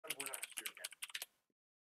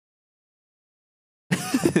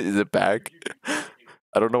Is it back?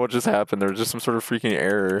 I don't know what just happened. There was just some sort of freaking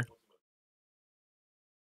error.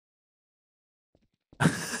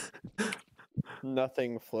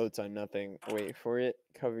 Nothing floats on nothing. Wait for it.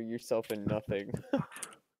 Cover yourself in nothing.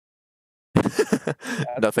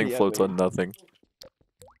 Nothing floats on nothing.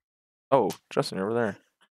 Oh, Justin, you're over there.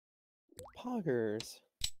 Poggers.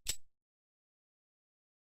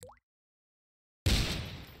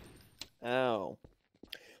 Ow.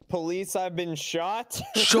 Police, I've been shot.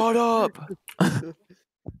 Shut up! Dude,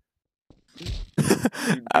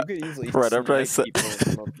 you could easily Right after I snipe said,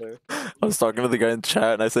 people from up there. I was talking to the guy in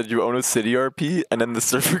chat and I said, "You own a city RP," and then the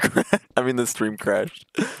server crashed. I mean, the stream crashed.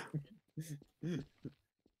 I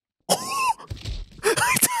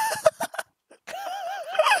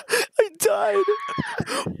died.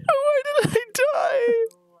 Why did I die?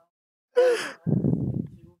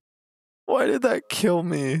 Why did that kill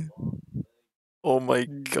me? Oh my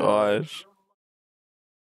gosh.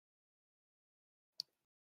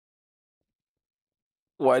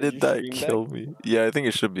 Why did that kill me? Yeah, I think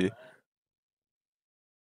it should be.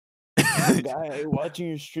 Guy watching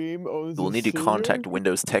your stream owns We'll need to contact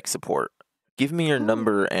Windows tech support. Give me your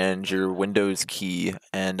number and your Windows key,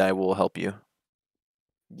 and I will help you.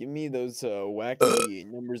 Give me those wacky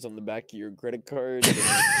numbers on the back of your credit card.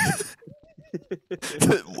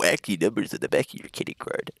 Wacky numbers on the back of your credit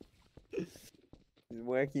card.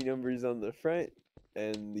 Wacky numbers on the front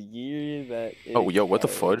and the year that. Oh, yo, what the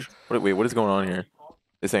fudge? Wait, what is going on here?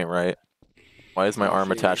 This ain't right. Why is my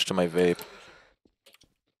arm attached to my vape?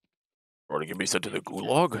 Or to get me sent to the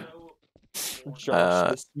gulag? Josh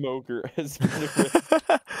the smoker has been arrested.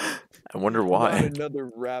 I wonder why. Not another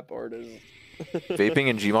rap artist. Vaping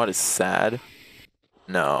in Gmod is sad?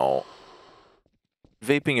 No.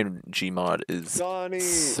 Vaping in Gmod is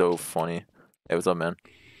so funny. Hey, what's up, man?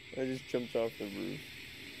 I just jumped off the roof.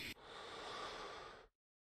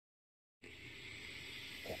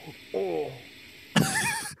 Oh.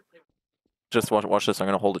 Just watch this. I'm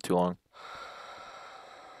gonna hold it too long.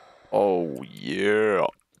 Oh yeah.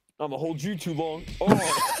 I'm gonna hold you too long. Oh.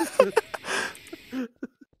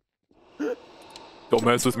 Don't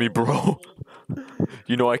mess with me, bro.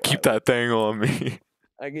 You know I keep that thing on me.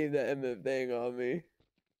 I gave that MF thing on me.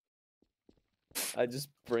 I just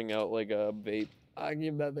bring out like a vape. I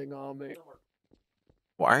give that thing on me.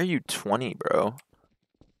 Why are you 20, bro?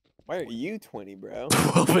 Why are you 20, bro?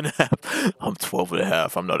 12 and a half. I'm 12 and a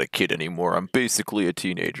half. I'm not a kid anymore. I'm basically a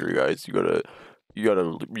teenager, guys. You gotta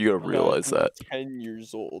realize that. 10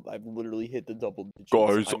 years old. I've literally hit the double digits.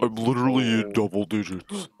 Guys, I'm literally in double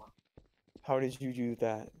digits. How did you do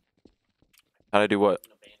that? How'd I do what?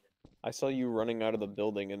 I saw you running out of the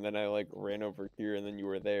building, and then I like ran over here, and then you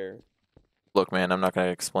were there. Look, man, I'm not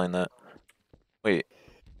gonna explain that. Wait,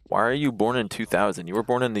 why are you born in 2000? You were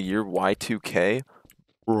born in the year Y2K?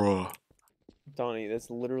 Bruh. Donnie, that's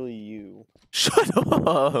literally you. Shut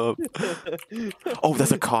up! Oh,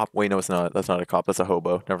 that's a cop. Wait, no, it's not. That's not a cop. That's a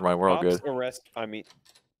hobo. Never mind, we're all good. Don't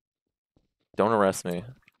arrest me.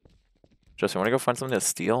 Justin, wanna go find something to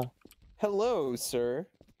steal? Hello, sir.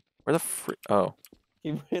 Where the fr- Oh.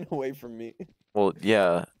 He ran away from me. Well,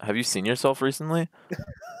 yeah. Have you seen yourself recently?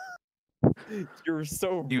 You're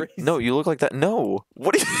so racist. No, you look like that. No.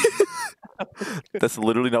 What are you... That's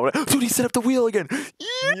literally not what I... Dude, he set up the wheel again!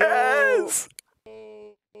 Yes!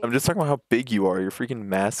 Yo! I'm just talking about how big you are. You're freaking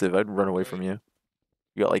massive. I'd run away from you.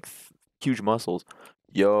 You got, like, huge muscles.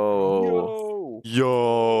 Yo!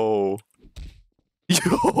 Yo!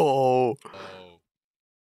 Yo!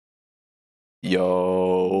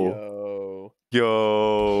 Yo!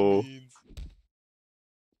 Yo!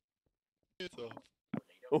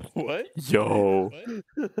 What? Yo!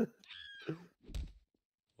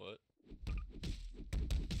 What?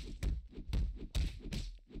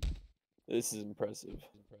 This is impressive.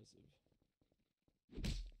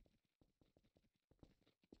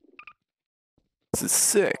 This is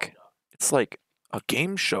sick. It's like a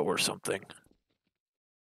game show or something.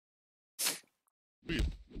 Wheel.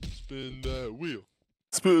 Spin that wheel.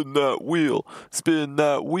 Spin that wheel. Spin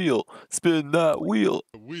that wheel. Spin that wheel.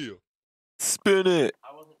 Wheel. Spin it.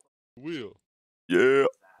 Wheel. Yeah.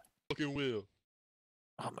 Fucking wheel.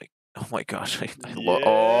 Oh my gosh. I love.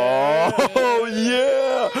 Oh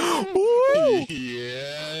yeah. Woo!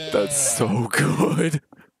 Yeah. That's so good.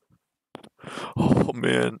 Oh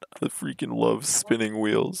man, I freaking love spinning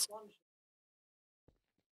wheels.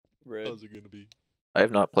 How's it gonna be? I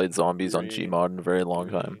have not played zombies on Gmod in a very long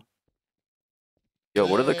time. Yo,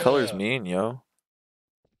 what do the colors mean, yo?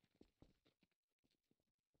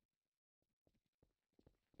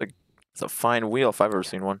 Like, it's a fine wheel if I've ever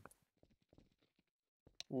seen one.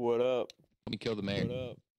 What up? Let me kill the mayor. What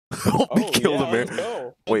up? Help me kill the mayor. Let's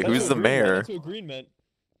go. Wait, That's who's what the green meant, mayor? That's what green meant.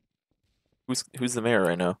 Who's the mayor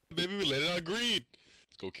right now? Baby, we let it on green.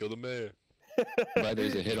 Let's go kill the mayor. Right,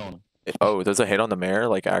 there's a hit on him. Oh, there's a hit on the mayor?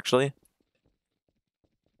 Like, actually?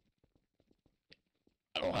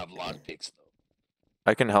 I don't have lockpicks though.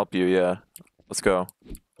 I can help you, yeah. Let's go.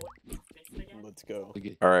 Let's go.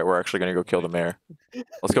 Alright, we're actually gonna go kill the mayor.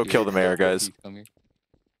 Let's go kill the mayor, guys. Come here.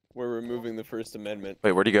 We're removing the First Amendment.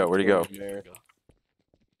 Wait, where'd he go? Where'd he go? Mayor.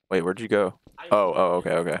 Wait, where'd you go? Oh,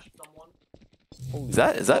 okay, okay. Holy Is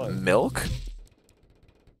that fuck. milk?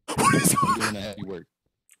 What is You're doing the heavy work.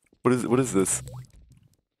 what is this?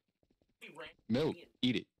 Milk.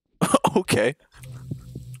 Eat it. Okay.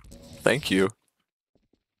 Thank you.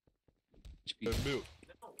 That milk.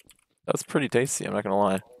 That's pretty tasty, I'm not gonna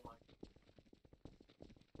lie.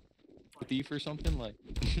 A thief or something like.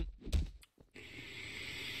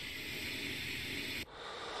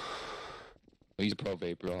 Oh, he's a pro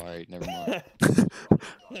vape, bro. Alright, never mind.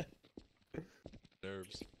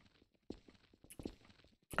 Nerves.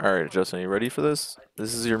 Alright, Justin, you ready for this?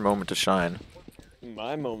 This is your moment to shine.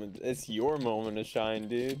 My moment. It's your moment to shine,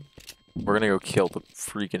 dude. We're gonna go kill the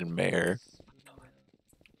freaking mayor.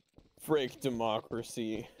 Frick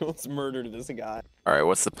democracy. Let's murder this guy. Alright,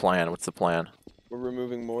 what's the plan? What's the plan? We're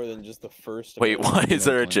removing more than just the First Wait, Amendment. why is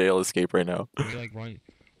there a jail escape right now? You're like,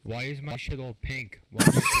 why is my shit all pink? Why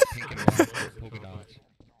is it pink and white with polka dots?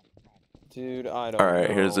 Dude, I don't Alright,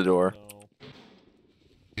 here's the door. know.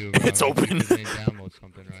 Dude, It's open. you didn't download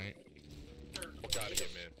something, right? Fuck out of here,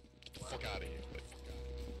 man. Fuck out of here.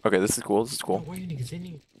 Okay, this is cool, this is cool.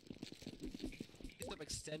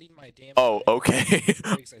 Extending my damn Oh, okay.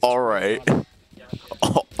 Alright.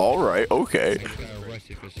 Alright, okay. You got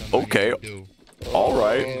arrested for something Okay. you didn't do.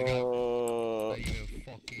 Alright. Uh, That you didn't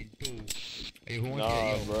fucking do. Hey, who wants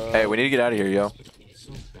nah, to bro. Hey, we need to get out of here, yo.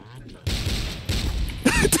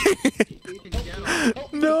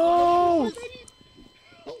 No!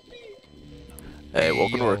 Hey,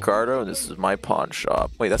 welcome to yo. Ricardo, and this is my pawn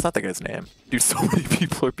shop. Wait, that's not the guy's name. Dude, so many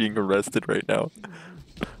people are being arrested right now.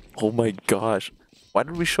 Oh my gosh. Why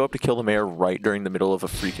did we show up to kill the mayor right during the middle of a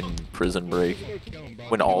freaking prison break?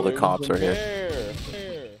 When all the cops are here.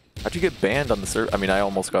 How'd you get banned on the server? I mean, I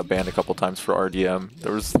almost got banned a couple times for RDM.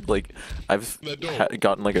 There was, like, I've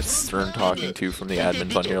gotten, like, a stern talking to from the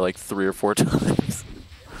admins on here, like, 3 or 4 times.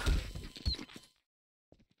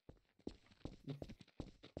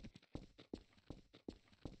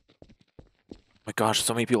 My gosh,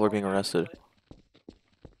 so many people are being arrested.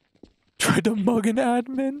 Tried to mug an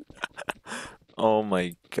admin? Oh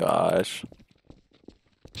my gosh.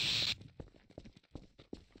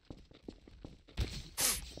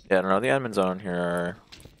 Yeah, I don't know, the admins on here are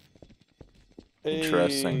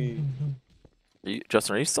interesting.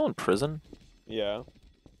 Justin, are you still in prison? Yeah.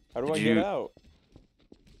 How do Did I you- get out?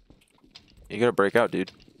 You gotta break out,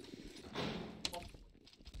 dude.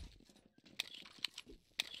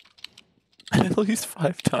 At least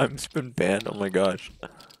 5 times been banned. Oh my gosh.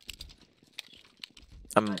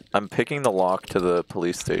 I'm picking the lock to the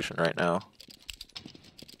police station right now.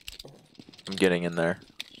 I'm getting in there.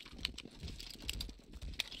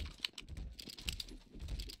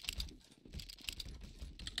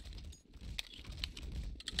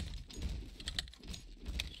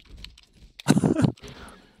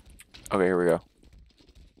 Okay, here we go.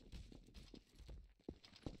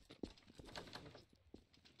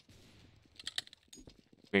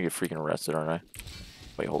 I'm gonna get freaking arrested, aren't I?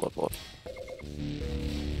 Wait, hold up, hold up.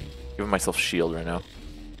 Giving myself shield right now.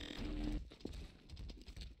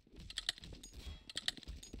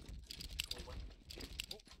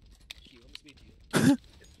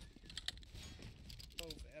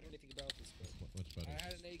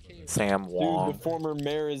 Sam Dude, Wong. the former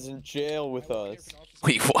mayor is in jail with us.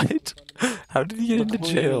 Wait, what? How did he get into The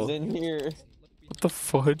queen jail? is in here. What the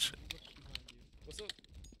fudge?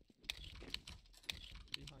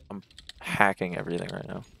 I'm hacking everything right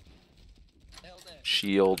now.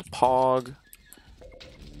 Shield, Pog.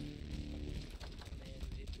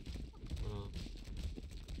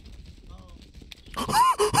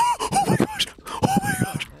 Oh my gosh! Oh my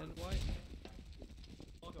gosh!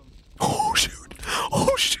 Oh shoot!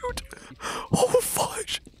 Oh shoot! Oh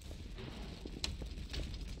fudge!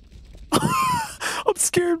 I'm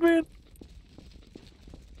scared, man.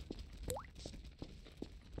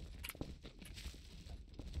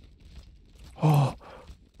 Oh,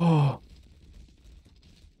 oh.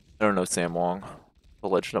 I don't know Sam Wong. The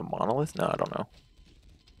Legend of Monolith? No, I don't know.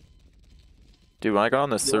 Dude, when I got on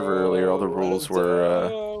this server earlier, all the rules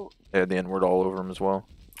were, they had the N-word all over them as well.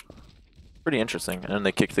 Pretty interesting. And then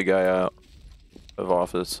they kicked the guy out of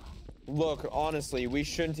office. Look, honestly, we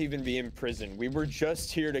shouldn't even be in prison. We were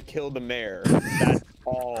just here to kill the mayor. That's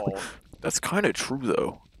all. That's kind of true,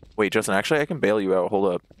 though. Wait, Justin, actually, I can bail you out.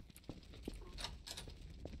 Hold up.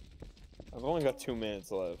 I've only got 2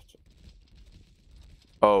 minutes left.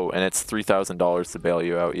 Oh, and it's $3,000 to bail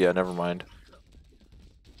you out. Yeah, never mind.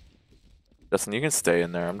 Justin, you can stay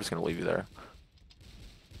in there. I'm just gonna leave you there.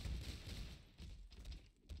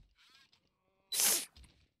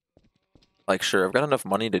 Like, sure, I've got enough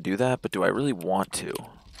money to do that, but do I really want to?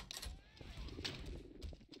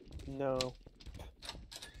 No.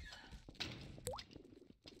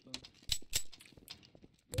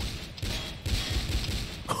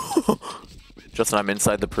 Justin, I'm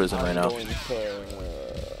inside the prison right now. Going to,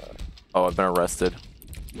 Oh, I've been arrested.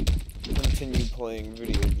 continue playing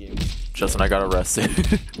video games. Justin, I got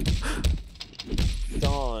arrested.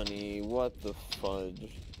 Donnie, what the fudge?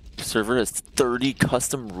 Your server has 30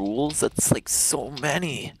 custom rules? That's like so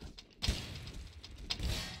many.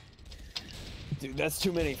 Dude, that's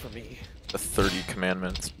too many for me. The 30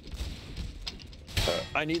 commandments.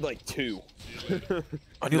 I need like 2.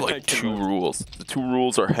 I need like 2 rules. The 2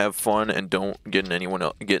 rules are have fun and don't get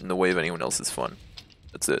in the way of anyone else's fun.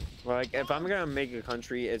 That's it. Like, if I'm gonna make a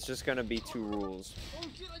country, it's just gonna be 2 rules.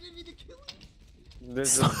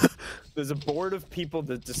 There's a board of people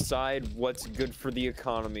that decide what's good for the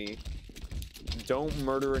economy. Don't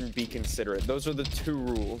murder and be considerate. Those are the 2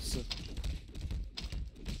 rules.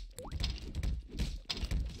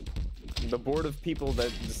 The board of people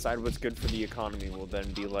that decide what's good for the economy will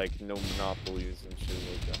then be like, no monopolies and shit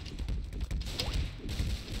like that.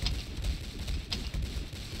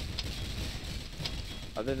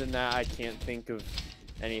 Other than that, I can't think of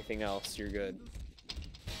anything else. You're good.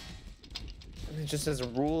 I mean, just as a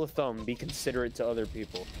rule of thumb, be considerate to other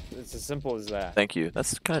people. It's as simple as that. Thank you.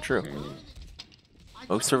 That's kind of true.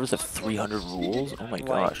 Most servers have 300 rules? Oh my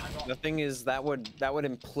gosh. The thing is, that would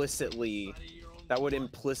implicitly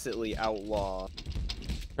outlaw.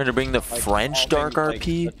 Trying to bring the French Dark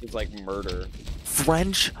RP? Such as, like murder.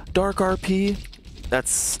 French Dark RP?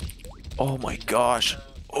 That's... Oh my gosh.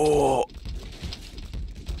 Oh.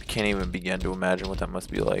 I can't even begin to imagine what that must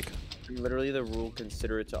be like. Literally, the rule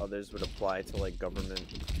considerate to others would apply to like government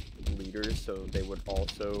leaders, so they would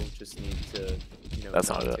also just need to, you know, That's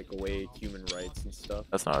not it. take away human rights and stuff.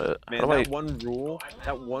 That's not it. Man, that one rule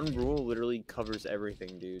literally covers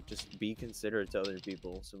everything, dude. Just be considerate to other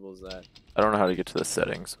people. Simple as that. I don't know how to get to the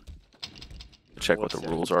settings. Check what the What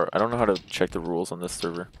rules are. I don't know how to check the rules on this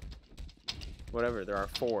server. Whatever, there are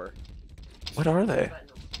 4. What are they?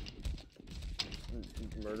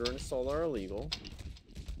 Murder and assault are illegal.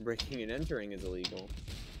 Breaking and entering is illegal.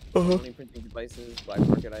 Uh-huh. Money printing devices, black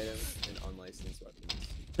market items, and unlicensed weapons.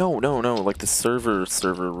 No, like the server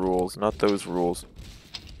rules, not those rules.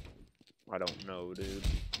 I don't know, dude.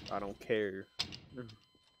 I don't care.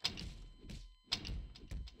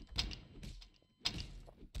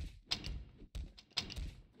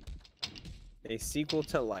 A sequel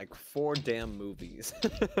to like 4 damn movies.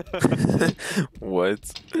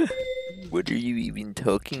 What? What are you even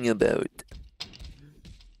talking about?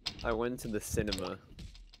 I went to the cinema.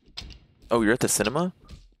 Oh, you're at the cinema?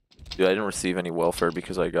 Dude, I didn't receive any welfare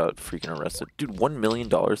because I got freaking arrested. Dude, $1 million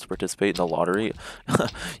to participate in the lottery?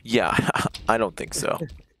 Yeah, I don't think so.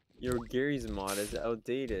 Your Gary's mod is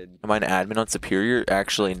outdated. Am I an admin on Superior?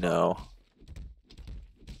 Actually, no.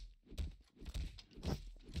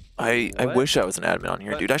 I What? wish I was an admin on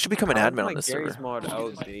here, But dude. I should become an How is admin my on this Gary's server. mod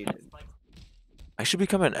outdated? I should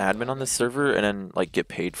become an admin on this server and then like get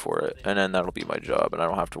paid for it, and then that'll be my job, and I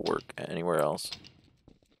don't have to work anywhere else.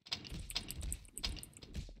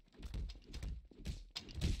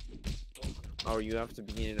 Oh, you have to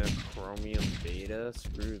be in a Chromium beta?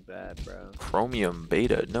 Screw that, bro. Chromium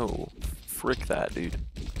beta? No, frick that, dude.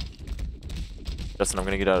 Justin, I'm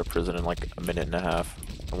gonna get out of prison in like a minute and a half,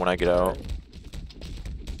 and when I get out,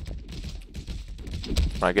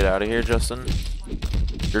 of here, Justin,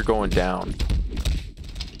 you're going down.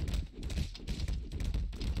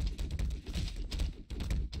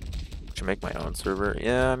 Should make my own server.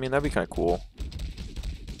 Yeah, I mean that'd be kind of cool.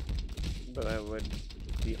 But that would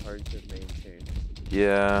be hard to maintain.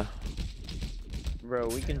 Yeah. Bro,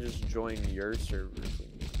 we can just join your server if we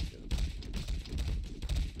need to.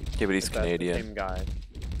 Yeah, but he's If that's the Canadian. same guy.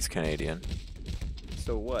 He's Canadian.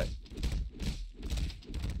 So what?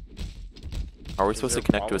 How are we Is supposed to there a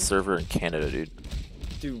connect to a problem? server in Canada, dude?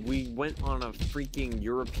 Dude, we went on a freaking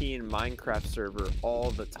European Minecraft server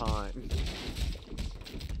all the time.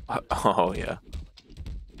 Oh yeah.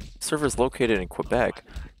 Server's located in Quebec.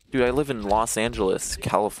 Dude, I live in Los Angeles,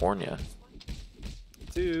 California.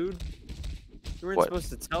 Dude, you weren't What? supposed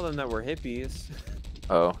to tell them that we're hippies.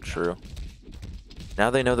 Oh, true. Now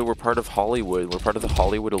they know that we're part of Hollywood. We're part of the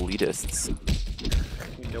Hollywood elitists.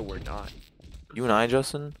 No, we're not. You and I,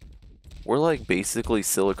 Justin, we're like basically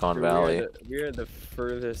Silicon Valley. We are the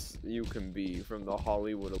furthest you can be from the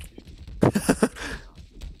Hollywood.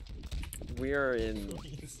 We are in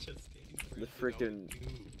the freaking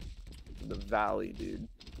the valley, dude.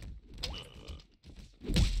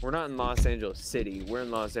 We're not in Los Angeles City. We're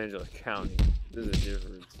in Los Angeles County. There's a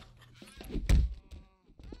difference.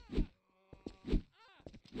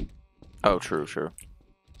 Oh, true, true.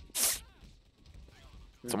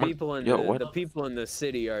 The people in what? the people in the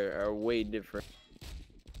city are way different.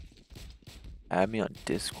 Add me on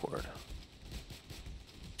Discord.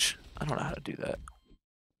 I don't know how to do that.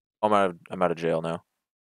 Oh, I'm out of jail now.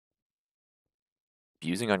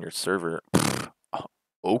 Using on your server. Oh,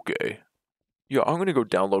 okay. Yeah, I'm gonna go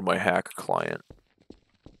download my hack client.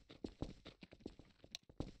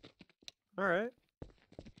 All right.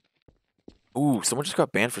 Ooh, someone just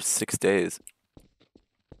got banned for 6 days.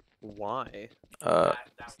 Why?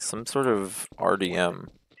 Some sort of RDM.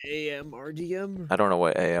 AMRDM? I don't know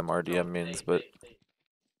what AMRDM means, but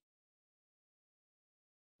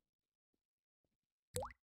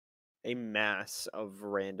A mass of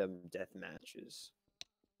random death matches.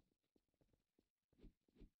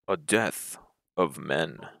 a death of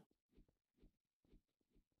men.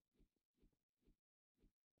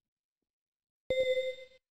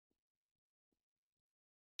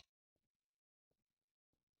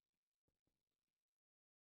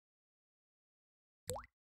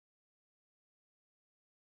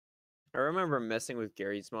 I remember messing with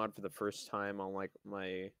Gary's mod for the first time on like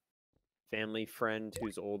my family friend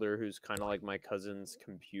who's older, who's kind of like my cousin's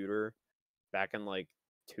computer back in like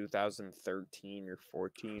 2013 or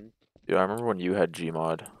 14. Yeah, I remember when you had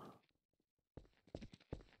gmod.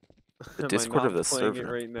 The Am I Discord of not the playing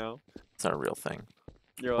server. it right now? It's not a real thing.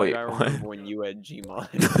 You're Wait, like, I what? remember when you had Gmod.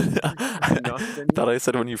 I thought I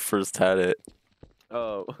said when you first had it.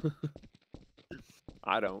 Oh.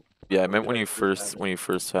 I don't. Yeah, I When meant did when I you first have it?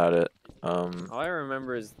 first had it. All I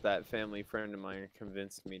remember is that family friend of mine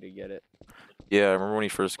convinced me to get it. Yeah, I remember when you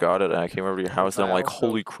first got it, and I came over to your house, and I'm I like, also-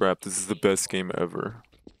 holy crap, this is the best game ever.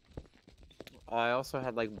 I also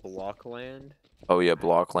had like Blockland, Oh yeah,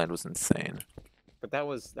 Blockland was insane. but that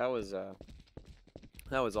was Oliver.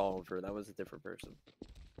 That was a different person.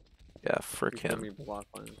 Yeah, frick He showed him. me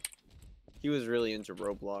Blockland. He was really into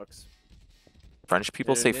Roblox. French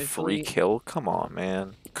people And say free initially- kill? Come on,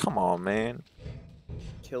 man. Come on, man.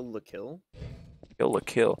 Kill the kill. Kill a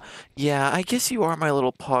kill. Yeah, I guess you are my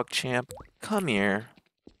little pog champ. Come here.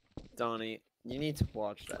 Donnie, you need to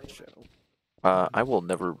watch that show. I will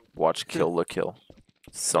never watch Kill la Kill.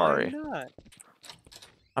 Sorry. Why not?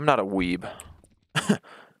 I'm not a weeb.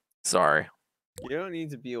 Sorry. You don't need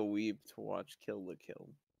to be a weeb to watch Kill the Kill.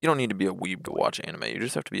 You don't need to be a weeb to watch anime. You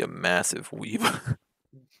just have to be a massive weeb.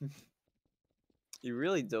 You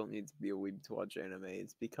really don't need to be a weeb to watch anime.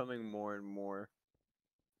 It's becoming more and more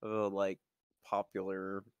of a like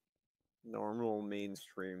popular, normal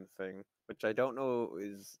mainstream thing. Which I don't know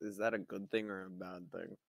is that a good thing or a bad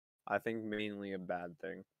thing? I think mainly a bad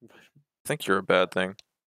thing. I think you're a bad thing.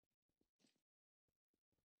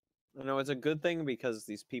 I know it's a good thing because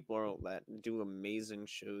these people are, that do amazing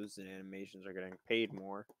shows and animations are getting paid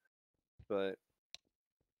more, but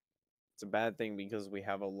it's a bad thing because we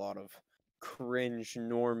have a lot of cringe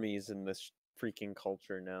normies in this freaking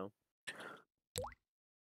culture now.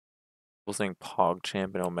 People saying Pog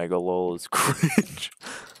Champ and Omega Lol is cringe.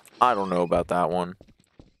 I don't know about that one.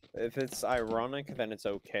 If it's ironic, then it's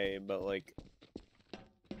okay, but like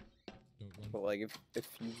if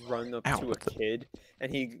you run up Ow, to a what the- kid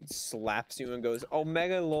and he slaps you and goes, "Oh,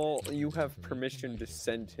 Mega Lol, you have permission to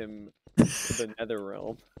send him to the Nether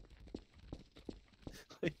Realm."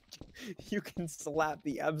 Like, you can slap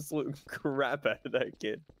the absolute crap out of that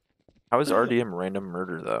kid. How is RDM random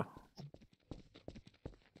murder though?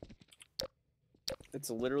 It's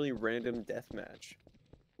literally random deathmatch.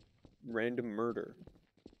 Random murder.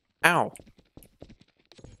 Ow.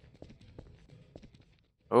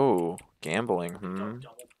 Oh, gambling.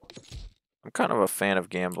 I'm kind of a fan of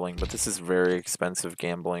gambling, but this is very expensive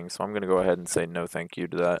gambling, so I'm gonna go ahead and say no thank you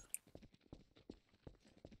to that.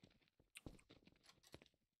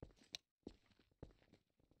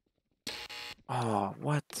 Oh,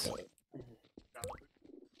 what?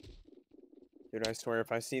 Dude, I swear,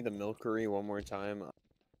 if I see the Milkery one more time, I'll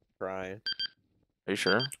cry. Are you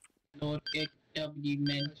sure? Don't XW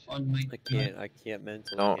meant on my I can't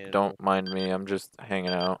mentally handle. Don't mind me. I'm just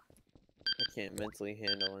hanging out. I can't mentally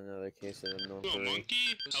handle another case of the You a Milkery. monkey?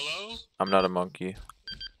 Hello? I'm not a monkey.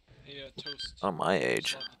 Hey, toast. Oh, my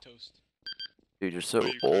age. Sloppy toast. Dude, you're so Are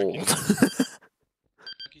you cracking? old.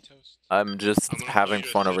 Cookie toast. I'm just I'm gonna pull having you to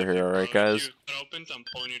fun sit over if here, you- alright, bro, if guys? you- If it opens, I'm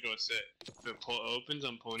pulling you to a sit. If it opens,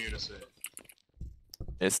 I'm pulling you to sit.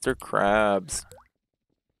 Mr. Krabs.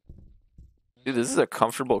 Dude, this is a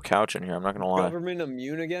comfortable couch in here, I'm not gonna lie. Government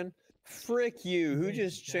immune again? Frick you! Who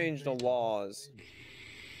just changed the laws?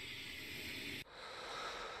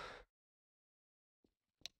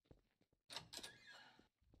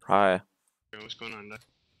 Hi, Yo, what's going on there?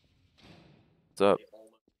 what's up?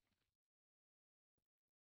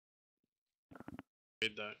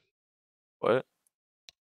 Made that What?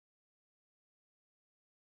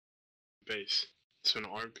 base. It's an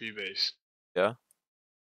RP base. Yeah?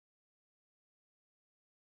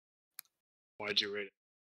 Why'd you rate it?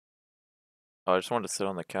 Oh, I just wanted to sit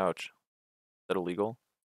on the couch. Is that illegal?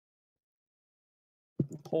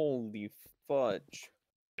 Holy fudge.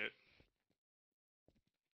 It-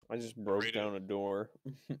 I just broke Rate it. down a door.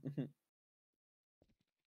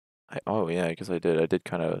 Oh yeah, I guess I did. I did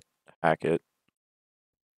kind of hack it.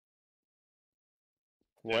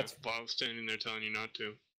 What? Yeah, while I was standing there telling you not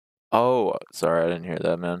to. Oh, sorry, I didn't hear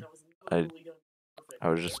that, man. I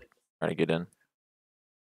was just trying to get in.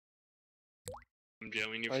 I'm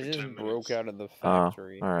jailing you I for just 10 broke minutes. out of the Oh,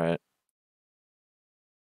 factory. alright.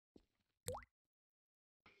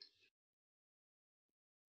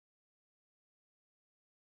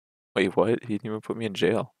 Wait, what? He didn't even put me in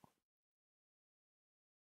jail.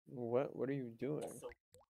 What? What are you doing?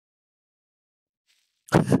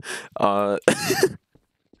 uh,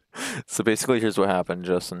 so basically, here's what happened,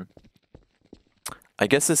 Justin. I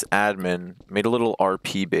guess this admin made a little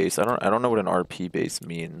RP base. I don't know what an RP base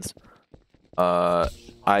means.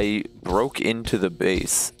 I broke into the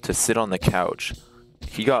base to sit on the couch.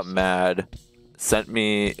 He got mad, sent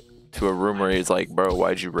me to a room where he's like, "Bro,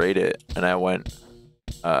 why'd you raid it?" And I went,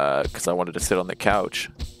 "Cause I wanted to sit on the couch."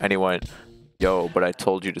 And he went, "Yo, but I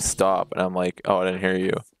told you to stop." And I'm like, "Oh, I didn't hear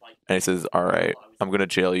you." And he says, "All right, I'm gonna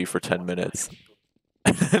jail you for 10 minutes."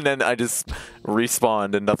 And then I just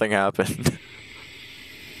respawned and nothing happened.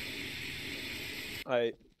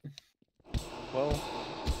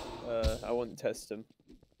 Well, I wouldn't test him.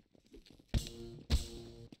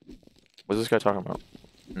 What's this guy talking about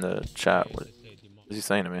in the chat? What is he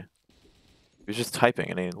saying to me? He was just typing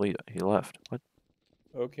and he left. What?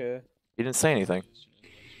 Okay. He didn't say anything.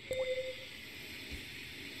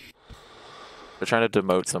 They're trying to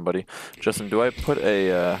demote somebody. Justin, do I put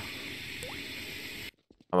a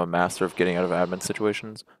I'm a master of getting out of admin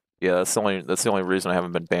situations? Yeah, that's the only reason I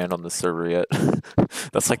haven't been banned on this server yet.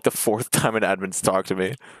 That's like the 4th time an admin's talked to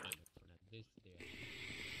me.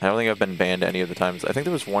 I don't think I've been banned any of the times. I think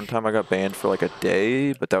there was one time I got banned for like a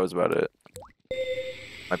day, but that was about it.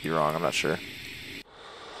 Might be wrong, I'm not sure.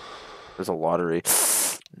 There's a lottery.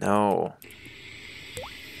 No.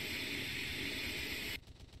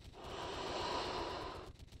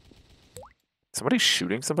 Somebody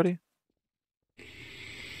shooting somebody?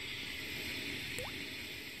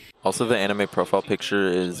 Also, the anime profile picture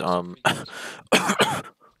is, What?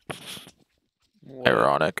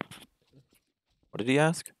 ironic. What did he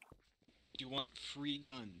ask? Do you want free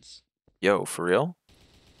guns? Yo, for real?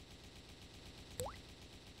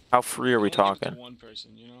 How free are we Only give it to talking? one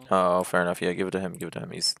person, you know? Oh, fair enough. Yeah, give it to him. Give it to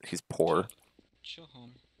him. He's poor. Chill,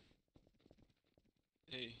 homie.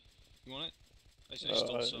 Hey, you want it? I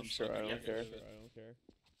stole some. Sure, so I you don't can care. have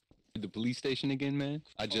it. The police station again, man.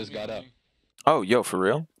 I Follow just me, got out homie. Oh, yo, for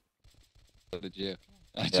real? of the jail.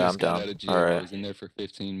 I I'm just got down. out of jail. Alright. I was in there for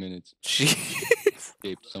 15 minutes. Jeez.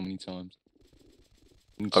 Escaped so many times.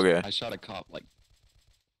 And Okay. I shot a cop, like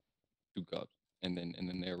 2 cops, and then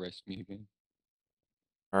they arrested me again.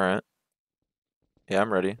 All right. Yeah,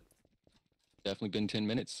 I'm ready. Definitely been 10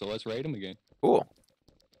 minutes, so let's raid him again. Cool.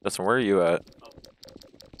 Justin, where are you at?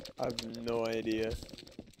 I have no idea.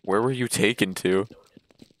 Where were you taken to?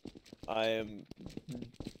 I am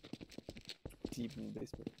deep in the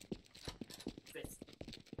basement.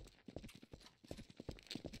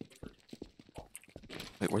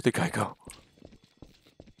 Wait, where'd the guy go?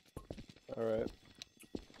 Alright.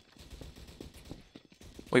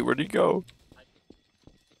 Wait, where'd he go?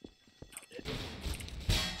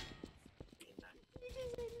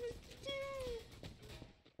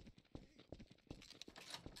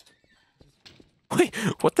 Wait,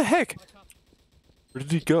 what the heck? Where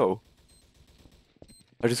did he go?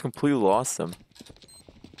 I just completely lost him.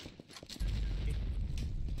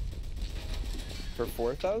 For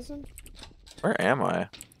 4,000? Where am I?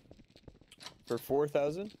 For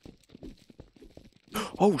 4,000?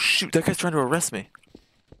 Oh shoot, that guy's trying to arrest me.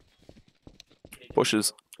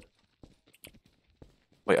 Bushes.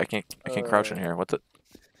 Wait, I can't crouch in here. What the?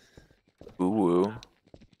 Ooh.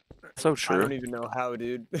 So I true. don't even know how,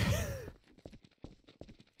 dude.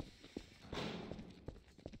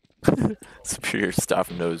 Superior staff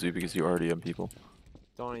knows you because you already have people.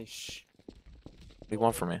 Donnie, shh. What do you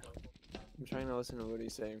want from me? I'm trying to listen to what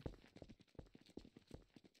he's saying.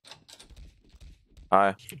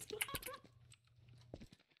 Hi.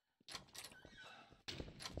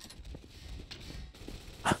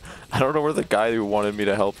 I don't know where the guy who wanted me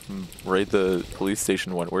to help him raid the police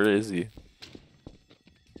station went. Where is he?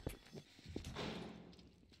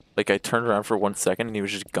 Like, I turned around for 1 second and he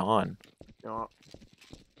was just gone. No.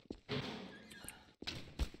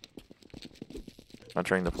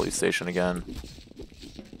 Entering the police station again.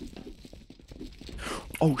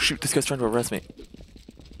 Oh shoot, this guy's trying to arrest me.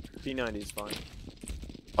 P90 is fine.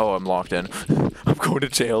 Oh, I'm locked in. I'm going to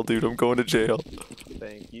jail, dude. I'm going to jail.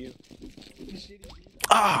 Thank you.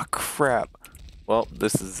 Ah, crap. Well,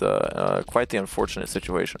 this is quite the unfortunate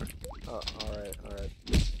situation. Alright, alright.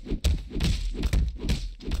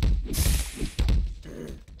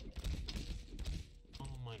 Oh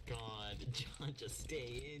my god, John, just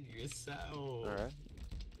stay in your cell. Alright.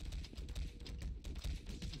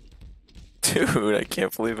 Dude, I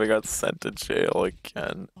can't believe I got sent to jail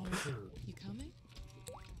again. You coming?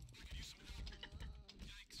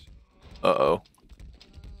 Uh-oh.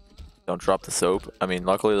 Don't drop the soap. I mean,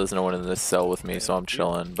 luckily there's no one in this cell with me, so I'm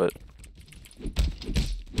chilling, but...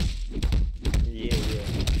 Yeah, yeah.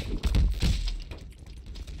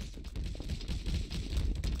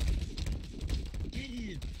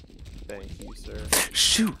 Thank you, sir.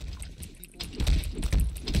 Shoot!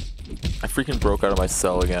 I freaking broke out of my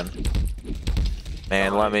cell again.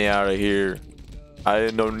 Man, let me out of here. I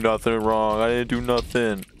didn't know nothing wrong. I didn't do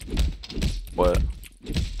nothing. What?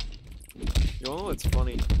 You know what's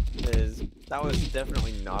funny is that was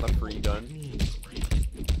definitely not a free gun.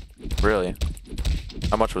 Really?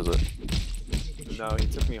 How much was it? No, he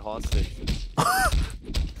took me hostage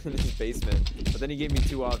in his basement. But then he gave me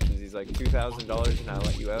two options. He's like $2,000 and I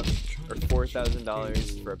let you out, or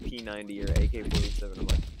 $4,000 for a P90 or AK-47. I'm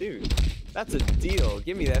like, dude, that's a deal.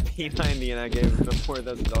 Give me that P90, and I gave him the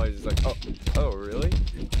 $4,000. He's like, oh, really?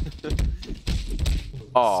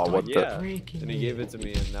 Oh, what yeah. the? And he gave it to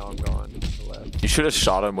me, and now I'm gone. I left. You should have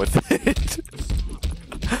shot him with it.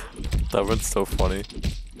 That one's so funny.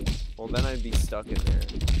 Well, then I'd be stuck in there.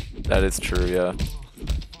 That is true, yeah.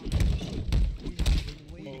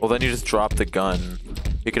 Well, then you just drop the gun,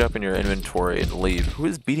 pick it up in your inventory, and leave. Who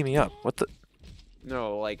is beating me up? What the?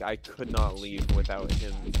 No, like, I could not leave without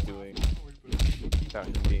him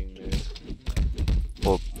being there.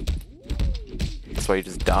 Well, that's why you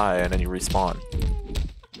just die and then you respawn.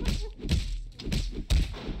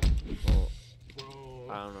 Well,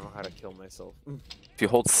 I don't know how to kill myself. If you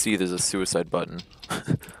hold C, there's a suicide button.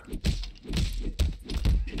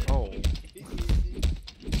 Oh.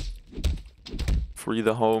 Free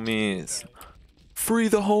the homies. Free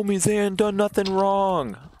the homies, they ain't done nothing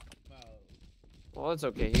wrong. Well, it's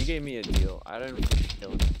okay. He gave me a deal. I didn't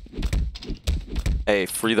kill him. Hey,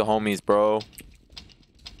 free the homies, bro.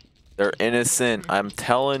 They're innocent. I'm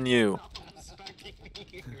telling you.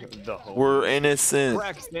 We're innocent.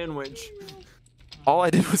 Crack sandwich. All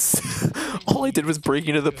I did was break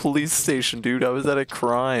into the police station, dude. I was at a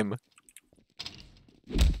crime.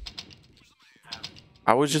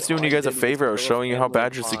 I was just doing you guys a favor. I was showing you how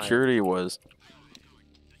bad your security was.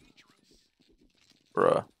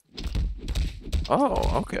 Bruh.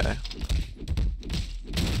 Oh, okay.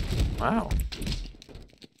 Wow.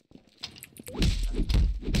 What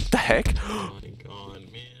the heck? Oh my god,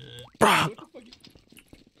 man. Bruh!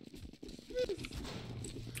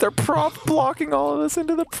 They're prop blocking all of us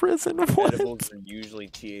into the prison. What? Edibles are usually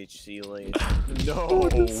THC laced. No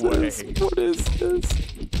What is way. this? What is this?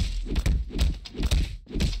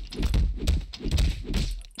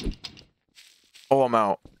 Oh, I'm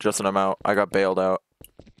out. Justin, I'm out. I got bailed out.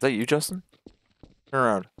 Is that you, Justin? Turn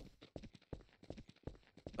around.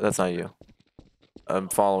 That's not you. I'm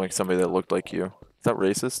following somebody that looked like you. Is that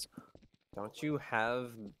racist? Don't you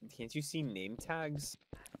have... Can't you see name tags?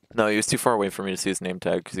 No, he was too far away for me to see his name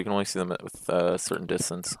tag, because you can only see them with a certain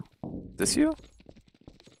distance. Is this you?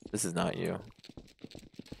 This is not you.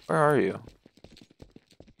 Where are you?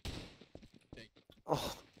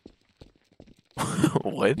 Oh,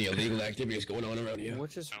 What? The illegal activities going on around here.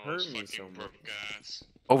 what just That was hurt me so fucking much? broke ass.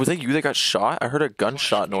 Oh, was that you that got shot? I heard a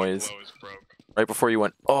gunshot noise Blow is broke. right before you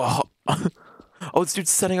went, oh. Oh, this dude's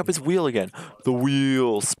setting up his wheel again. The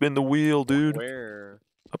wheel. Spin the wheel, dude. Where?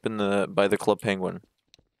 Up in by the Club Penguin.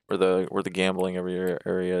 Where the gambling area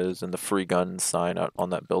is, and the free gun sign out on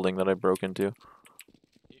that building that I broke into.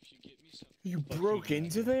 If you get me some You broke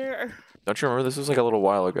into there? Don't you remember? This was like a little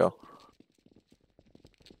while ago.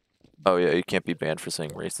 Oh yeah, you can't be banned for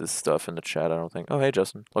saying racist stuff in the chat, I don't think. Oh hey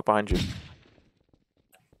Justin, look behind you.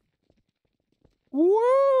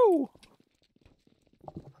 Woo!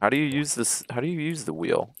 How do you use this? How do you use the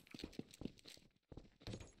wheel?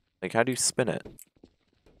 Like, how do you spin it?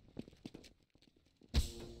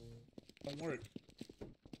 Don't work.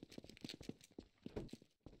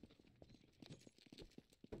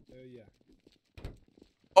 Yeah.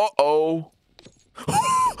 Uh-oh! I'm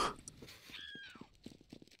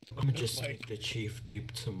gonna just make the chief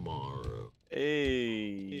deep tomorrow.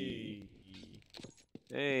 Hey.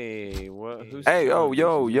 Hey, what? Who's Hey, oh,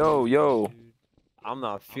 feeling yo, this? yo. I'm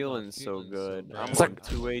not feeling so good. I'm That's a- on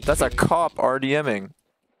 2 That's a HP. cop RDMing.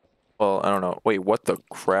 Well, I don't know. Wait, what the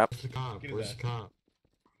crap? Where's the cop? Where's the cop?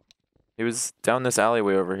 He was down this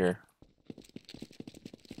alleyway over here.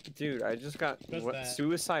 Dude, I just got Does what, that.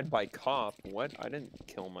 suicide by cop. What? I didn't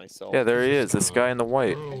kill myself. Yeah, there he is. This guy in the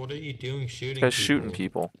white. Bro, what are you doing shooting This guy's shooting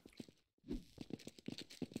people.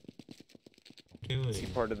 Is he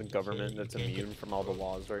part of the government that's immune from all the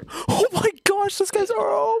laws, right? Oh my gosh, this guy's.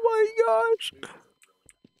 Oh my gosh.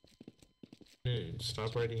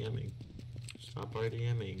 Stop RDMing. Stop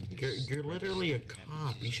RDMing. You're literally a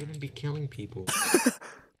cop. You shouldn't be killing people.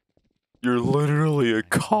 You're literally a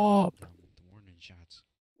cop. Warning shots.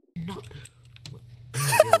 No.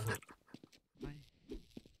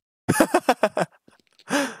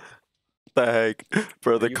 The heck,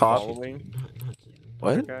 bro? Are The you cop. following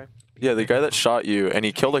What? that guy? Yeah, the guy that shot you, and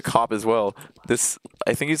he killed a cop as well. This,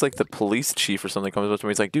 I think he's like the police chief or something. Comes up to me,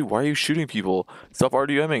 he's like, "Dude, why are you shooting people? Stop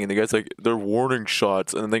RDMing." And the guy's like, "They're warning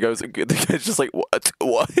shots." And then the guy's just like, "What?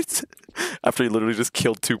 What?" After he literally just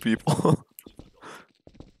killed 2 people.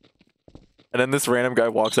 And then this random guy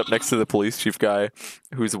walks up next to the police chief guy,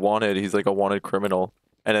 who's wanted. He's like a wanted criminal.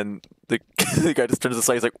 And then the the guy just turns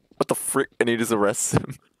aside. He's like, "What the frick?" And he just arrests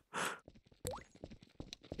him.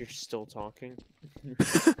 You're still talking?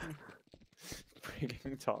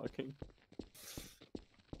 Freaking talking.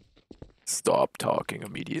 Stop talking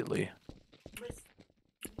immediately.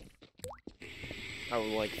 I would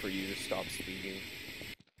like for you to stop speaking.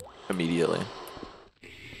 Immediately.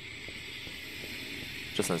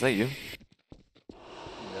 Justin, is that you?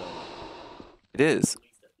 No. It is.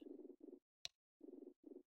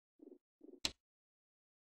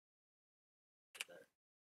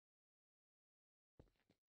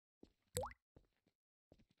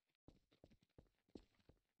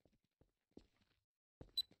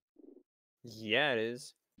 Yeah, it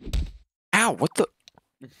is. Ow, what the?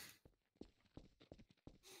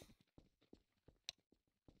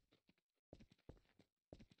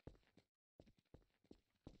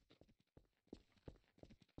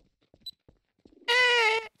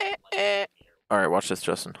 Alright, watch this,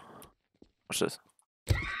 Justin. Watch this.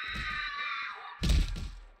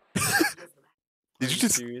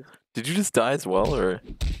 Did you just die as well, or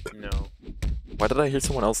No. why did I hear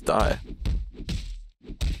someone else die?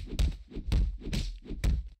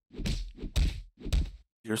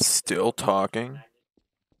 You're still talking?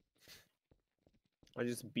 I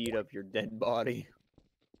just beat up your dead body.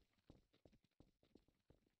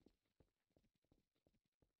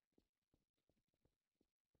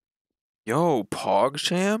 Yo,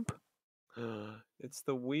 PogChamp? It's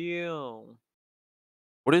the wheel.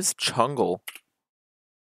 What is Chungle?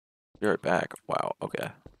 Be right back. Wow,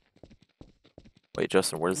 okay. Wait,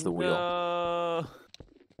 Justin, where's the wheel? No.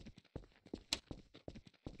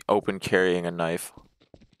 Open carrying a knife.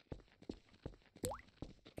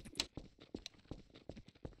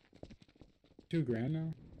 $2,000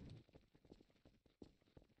 now?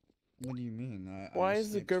 What do you mean? Why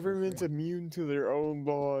is the government immune to their own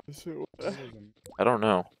laws? I don't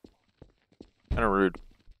know. Kinda rude.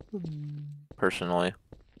 Personally.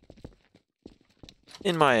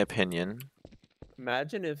 In my opinion.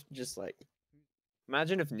 Imagine if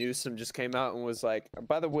imagine if Newsom just came out and was like,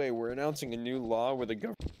 by the way, we're announcing a new law where the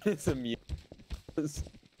government is immune.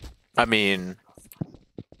 I mean,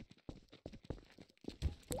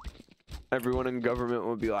 Everyone in government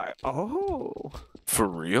would be like, oh. for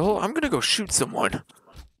real? I'm gonna go shoot someone.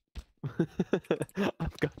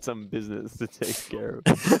 I've got some business to take care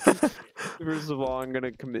of. First of all, I'm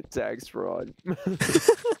gonna commit tax fraud.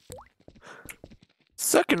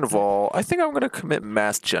 Second of all, I think I'm gonna commit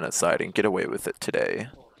mass genocide and get away with it today.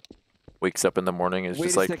 Wakes up in the morning and is Wait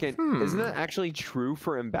just a like, second. Isn't that actually true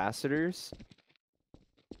for ambassadors?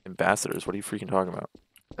 Ambassadors? What are you freaking talking about?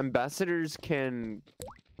 Ambassadors can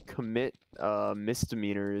commit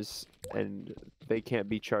misdemeanors and they can't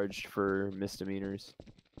be charged for misdemeanors.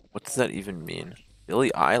 What does that even mean?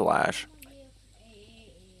 Billie Eilish?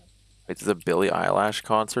 Wait, there's a Billie Eilish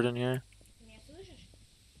concert in here?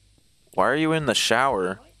 Why are you in the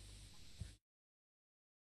shower?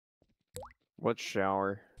 What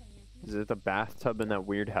shower? Is it the bathtub in that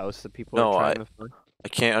weird house that people No, are trying to find? I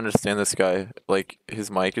can't understand this guy. Like, his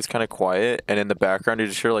mic is kind of quiet, and in the background you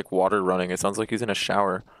just hear like water running. It sounds like he's in a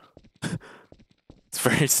shower. It's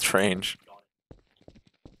very strange.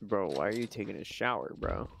 Bro, why are you taking a shower,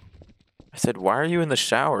 bro? I said, "Why are you in the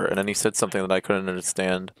shower?" And then he said something that I couldn't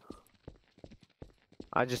understand.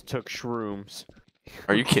 I just took shrooms.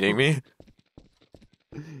 Are you kidding me?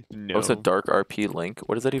 No. What's a dark RP link?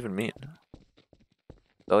 What does that even mean?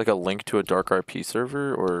 Is that like a link to a dark RP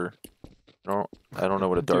server, or no? I don't know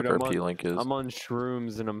what a dark Dude, RP link is. I'm on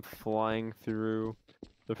shrooms and I'm flying through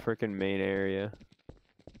the frickin' main area.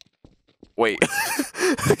 Wait,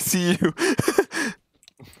 I see you.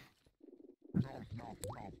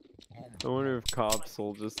 I wonder if cops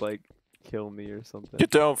will just like kill me or something.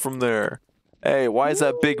 Get down from there. Hey, why is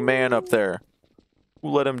that big man up there? Who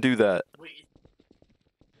let him do that?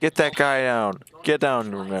 Get that guy down. Get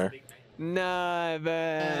down from there.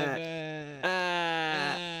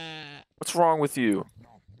 What's wrong with you?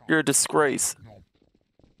 You're a disgrace.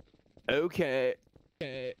 Okay.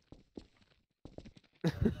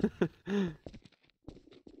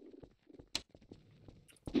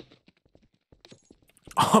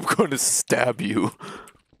 I'm going to stab you.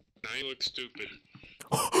 Now you look stupid.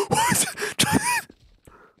 What?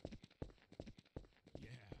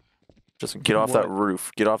 Justin, get off that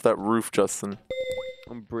roof. Get off that roof, Justin.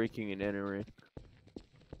 I'm breaking and entering.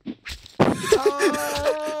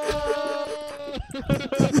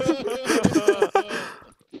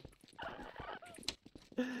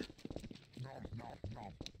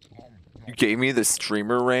 You gave me the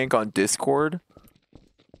streamer rank on Discord,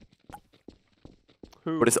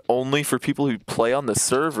 Who? but it's only for people who play on the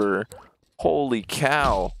server. Holy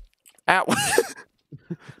cow. Ow.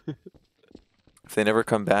 If they never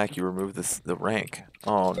come back, you remove the rank.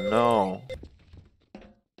 Oh no.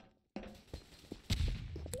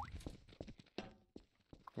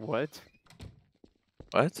 What?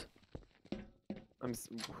 What?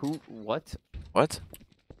 Who? What? What?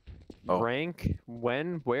 Oh. Rank?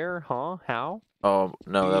 When? Where? Huh? How? Oh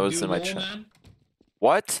no, that was in my chat.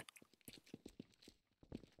 What?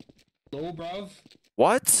 Low, bruv.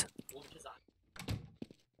 What?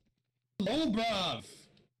 Low, bruv.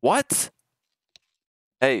 What?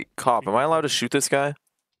 Hey, cop, am I allowed to shoot this guy?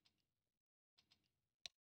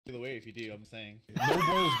 By the way, if you do, I'm saying. Low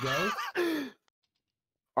bros, bro.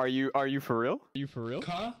 Are you for real? Are you for real?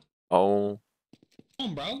 Car? Oh Come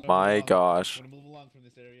on, bro. my gosh. I'm gonna move along from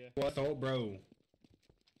this area. What the bro?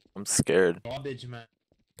 I'm scared. Garbage, man.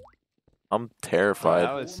 I'm terrified.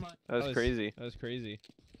 That was crazy. That was crazy.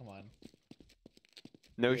 Come on.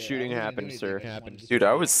 No Yeah, shooting I wasn't happened, doing sir. anything, I just wanted to Dude,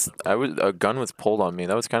 I was a gun was pulled on me.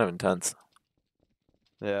 That was kind of intense.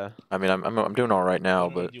 Yeah. I mean, I'm doing all right now, I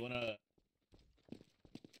don't know, but do you wanna?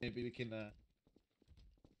 Maybe we can.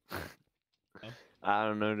 I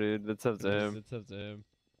don't know, dude. That's up to him. It's up to him.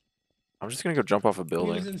 I'm just gonna go jump off a He was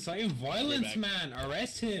building. inciting violence, back. man.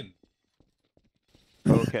 Arrest him.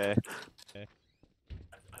 Okay.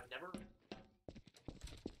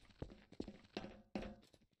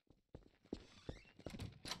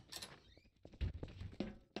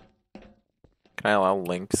 Can I allow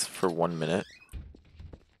links for 1 minute?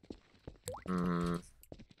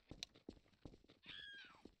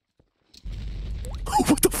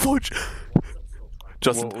 What the fudge?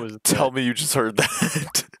 Justin, What was tell that? me you just heard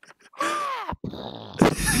that.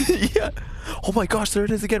 Yeah. Oh my gosh, there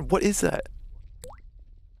it is again. What is that?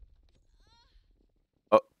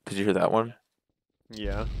 Oh, did you hear that one?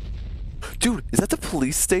 Yeah. Dude, is that the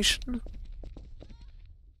police station?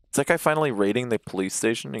 Is that guy finally raiding the police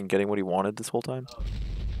station and getting what he wanted this whole time?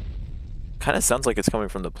 Kind of sounds like it's coming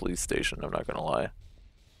from the police station, I'm not gonna lie.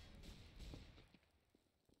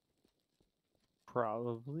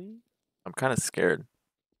 Probably. I'm kind of scared.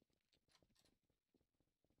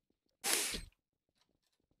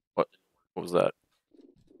 What? What was that?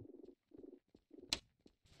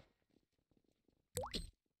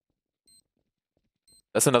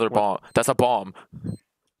 That's another What? bomb. That's a bomb.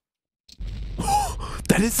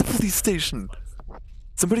 That is the police station.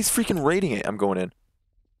 Somebody's freaking raiding it. I'm going in.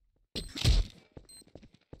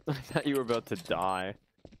 I thought you were about to die.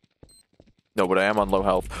 No, but I am on low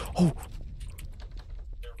health. Oh!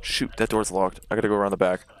 Shoot, that door's locked. I gotta go around the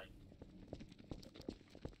back.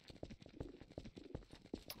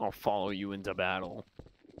 I'll follow you into battle.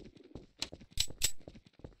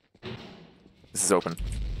 This is open.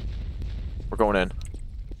 We're going in.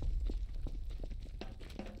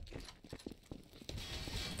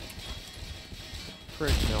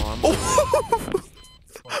 Frick, no, I'm. Oh!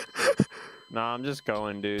 Nah, I'm just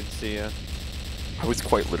going, dude. See ya. I was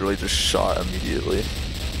quite literally just shot immediately.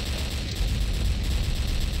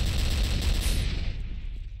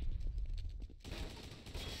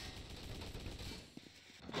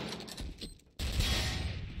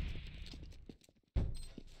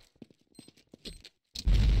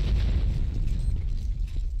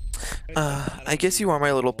 I guess you are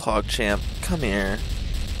my little pog champ. Come here.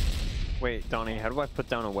 Wait, Donnie, how do I put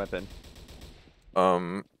down a weapon?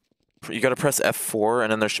 You gotta press F4,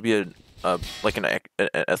 and then there should be a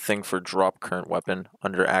thing for drop current weapon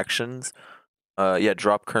under actions. Yeah,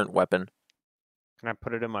 drop current weapon. Can I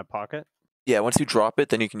put it in my pocket? Yeah, once you drop it,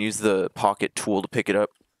 then you can use the pocket tool to pick it up.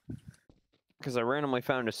 Because I randomly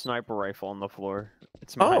found a sniper rifle on the floor.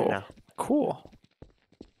 It's mine now. Cool.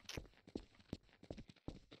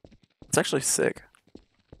 It's actually sick.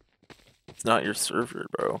 It's not your server,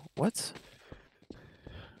 bro. What?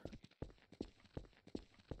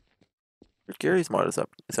 Gary's mod is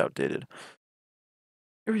outdated.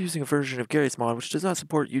 You're using a version of Gary's mod which does not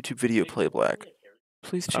support YouTube video playback.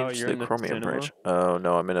 Please change you're the in the Chromium cinema? branch. Oh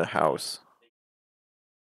no, I'm in a house.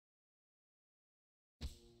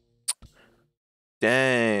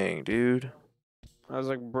 Dang, dude. I was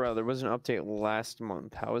like, bro, there was an update last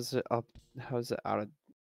month. How is it up? How is it out of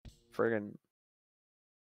friggin'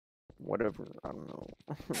 whatever? I don't know.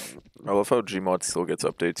 I love how gmod still gets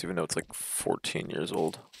updates even though it's like 14 years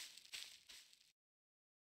old.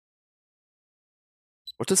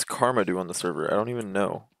 What does Karma do on the server? I don't even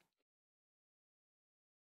know.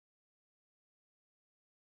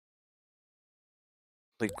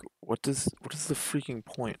 Like, what is the freaking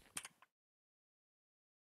point?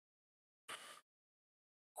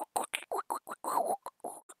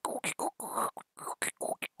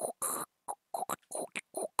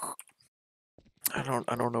 I don't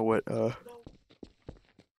know what I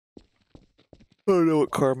don't know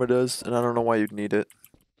what Karma does, and I don't know why you'd need it.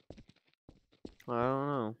 I don't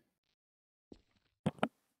know.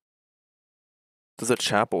 There's a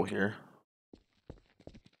chapel here.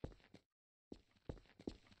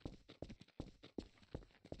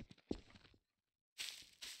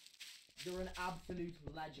 You're an absolute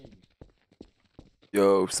legend.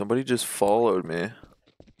 Yo, somebody just followed me.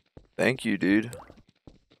 Thank you, dude.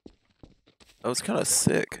 That was kind of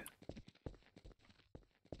sick.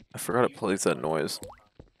 I forgot it plays that noise.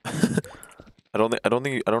 I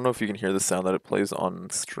don't know if you can hear the sound that it plays on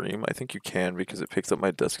stream. I think you can because it picks up my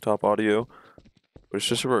desktop audio. But it's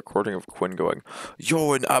just a recording of Quinn going,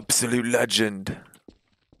 "You're an absolute legend."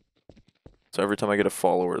 So every time I get a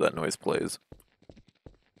follower, that noise plays.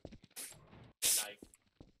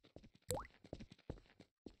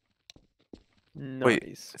 Nice. Wait,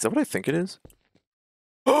 is that what I think it is?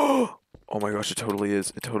 Oh my gosh, it totally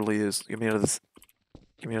is. It totally is. Get me out of this.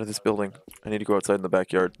 Get me out of this building. I need to go outside in the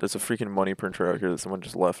backyard. There's a freaking money printer out here that someone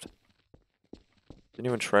just left. Didn't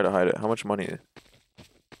even try to hide it. How much money?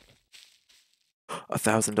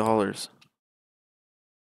 $1,000.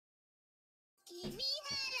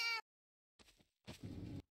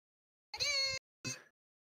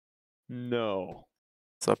 No.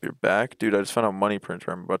 What's up your back? Dude, I just found a money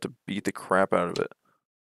printer. I'm about to beat the crap out of it.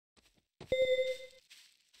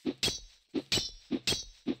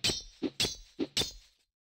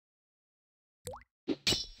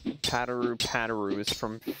 Pataroo is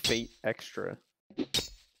from Fate Extra.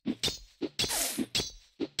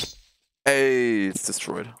 Hey, it's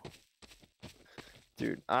destroyed.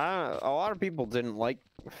 Dude, a lot of people didn't like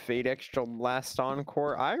Fate Extra Last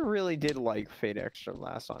Encore. I really did like Fate Extra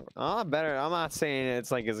Last Encore. I'm not saying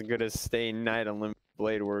it's like as good as Stay Night Unlimited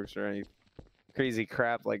Blade Works or any crazy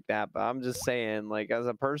crap like that, but I'm just saying, like, as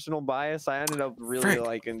a personal bias, I ended up really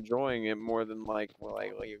like enjoying it more than like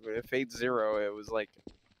with Fate Zero. It was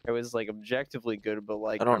like objectively good, but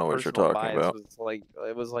like I don't my know what you're personal talking bias about. was like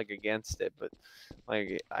it was like against it. But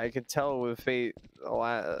like I could tell with Fate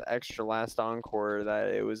Extra Last Encore that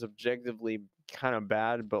it was objectively kind of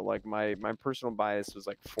bad, but like my personal bias was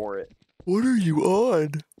like for it. What are you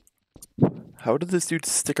on? How did this dude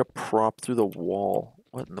stick a prop through the wall?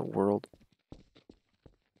 What in the world?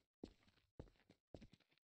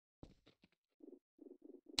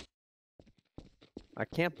 I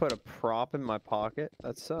can't put a prop in my pocket.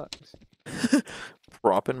 That sucks.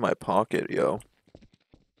 Prop in my pocket, yo.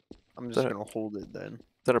 I'm just gonna hold it then.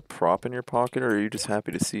 Is that a prop in your pocket, or are you just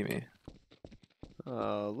happy to see me?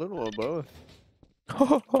 A little of both.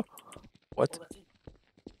 What?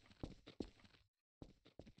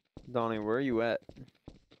 Donnie, where are you at?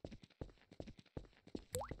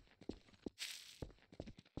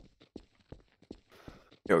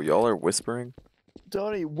 Yo, y'all are whispering?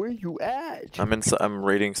 Donnie, where you at? I'm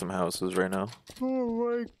raiding some houses right now. Oh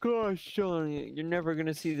my gosh, Donnie. You're never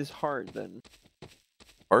gonna see this heart then.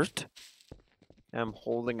 Heart? I'm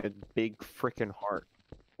holding a big frickin' heart.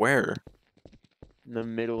 Where? In the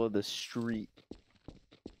middle of the street.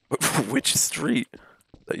 Which street?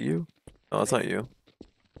 Is that you? No, that's not you.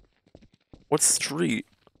 What street?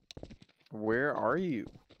 Where are you?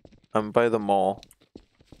 I'm by the mall.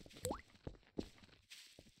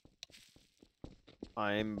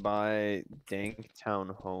 I'm by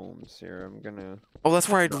Danktown Homes here. I'm gonna. Oh, that's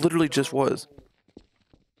where I literally just was.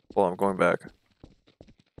 Well, I'm going back.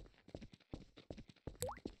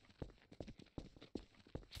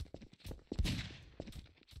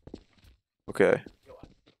 Okay.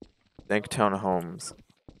 Danktown Homes.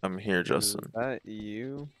 I'm here, Justin. Is that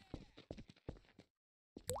you?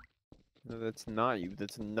 No, that's not you.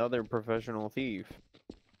 That's another professional thief.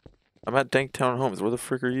 I'm at Danktown Homes. Where the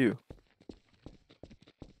frick are you? Is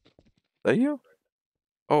that you?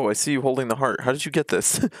 Oh, I see you holding the heart. How did you get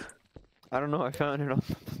this? I don't know. I found it on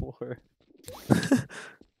the floor.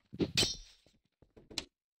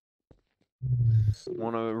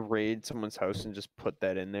 Want to raid someone's house and just put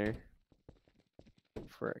that in there?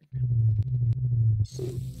 Frick.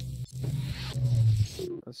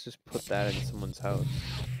 Let's just put that in someone's house.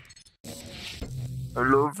 I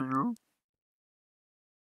love you.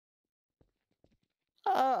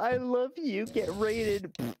 I love you. Get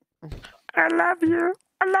raided. I love you.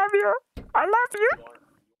 I love you. I love you.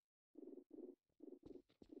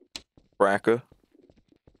 Bracca.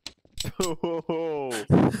 Oh,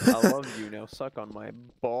 I love you. Now suck on my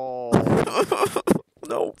ball.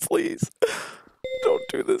 No, please. Don't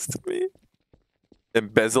do this to me.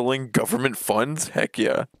 Embezzling government funds? Heck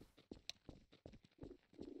yeah.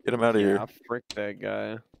 Get him out of here. Yeah, frick that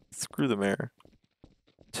guy. Screw the mayor.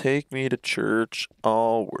 Take me to church.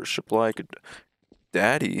 I'll worship like a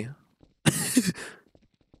daddy.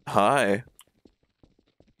 Hi.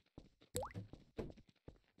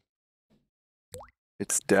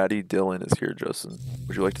 It's Daddy Dylan is here, Justin.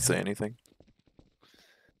 Would you like to say anything?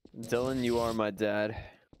 Dylan, you are my dad.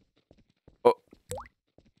 Oh.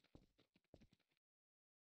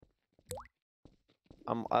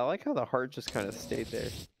 I like how the heart just kind of stayed there.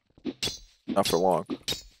 Not for long.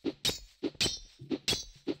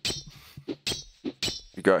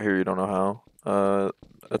 You got here, you don't know how.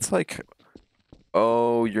 That's like...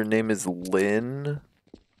 Oh, your name is Lynn?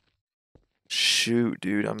 Shoot,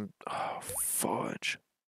 dude, Oh, fudge.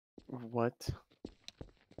 What?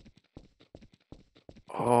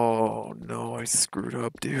 Oh, no, I screwed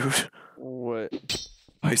up, dude. What?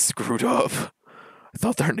 I screwed up. I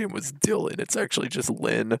thought their name was Dylan. It's actually just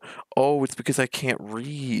Lynn. Oh, it's because I can't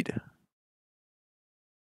read.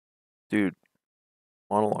 Dude,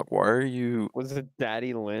 monologue, why are you... Was it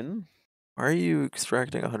Daddy Lynn? Why are you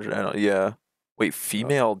extracting 100 animal? Yeah. Wait,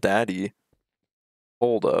 female daddy?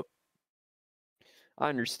 Hold up. I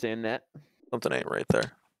understand that. Something ain't right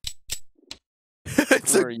there.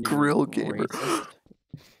 It's Are a you grill gamer.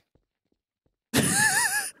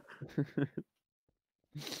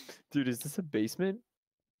 Dude, is this a basement?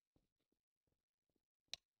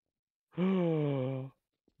 What?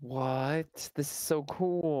 This is so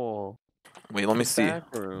cool. Wait, let me see.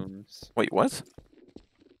 Back rooms. Wait, what?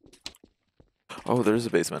 Oh, there's a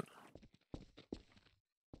basement.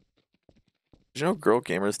 Did you know girl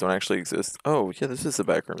gamers don't actually exist? Oh, yeah, this is the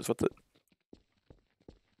back rooms. What the...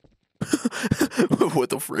 What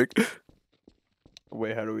the frick?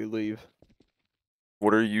 Wait, how do we leave?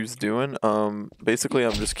 What are yous doing? Basically,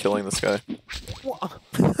 I'm just killing this guy. What?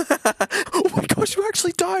 Oh my gosh, you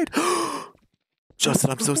actually died!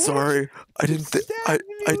 Justin, I'm so sorry. I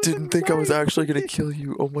didn't think I was actually gonna kill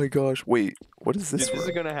you. Oh my gosh. Wait, what is this? Dude, this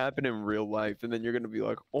is gonna happen in real life, and then you're gonna be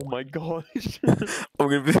like, "Oh my gosh!" I'm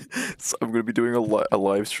gonna be doing a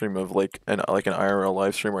live stream of like an IRL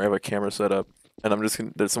live stream where I have a camera set up,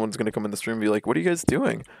 and someone's gonna come in the stream and be like, "What are you guys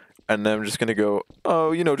doing?" And then I'm just gonna go,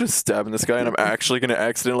 "Oh, you know, just stabbing this guy," and I'm actually gonna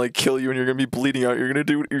accidentally kill you, and you're gonna be bleeding out. You're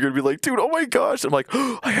gonna be like, "Dude, oh my gosh!" I'm like,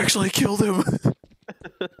 oh, "I actually killed him."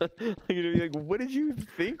 I'm gonna be like, "What did you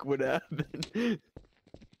think would happen?" Am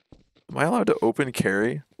I allowed to open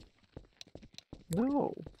carry?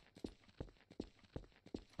 No,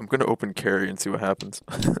 I'm gonna open carry and see what happens.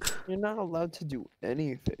 you're not allowed to do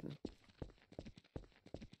anything.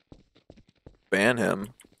 Ban him.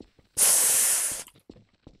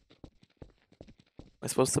 Am I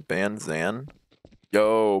supposed to ban Zan?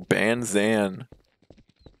 Yo, ban Zan.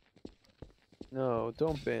 No,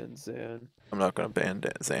 don't ban Zan. I'm not gonna ban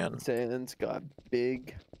Zan. Zan's got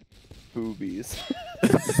big boobies.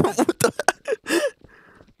 What the?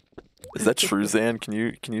 Is that true, Zan? Can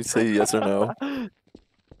you say yes or no?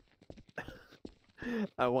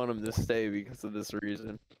 I want him to stay because of this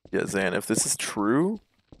reason. Yeah, Zan. If this is true,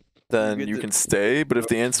 then get you to- can stay. But if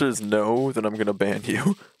the answer is no, then I'm gonna ban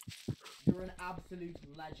you. You're an absolute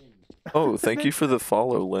legend. Oh, thank you for the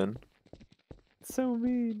follow, Lynn. So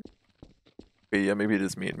mean. Okay, yeah, maybe it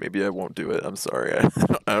is mean. Maybe I won't do it. I'm sorry. I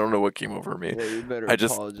don't know what came over me. Yeah, you better I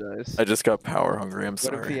just- apologize. I just got power hungry. I'm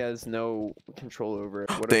What if he sorry. has no control over it?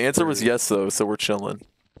 What The if answer was we're- yes, though, so we're chilling.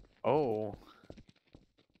 Oh.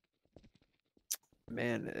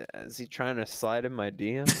 Is he trying to slide in my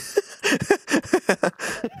DM?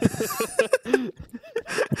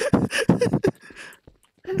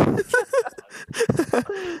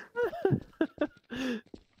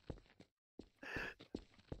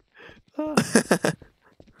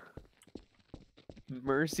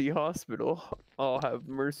 Mercy Hospital. I'll have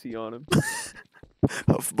mercy on him.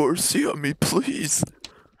 Have mercy on me, please.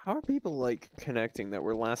 How are people like connecting that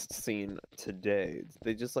were last seen today?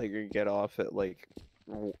 They just like get off at like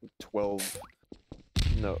 12.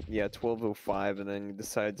 No, yeah, 12:05, and then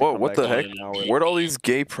decide to Whoa, come what back the on heck? an hour. Where'd all these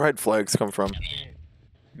gay pride flags come from?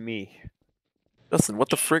 Me. Justin, what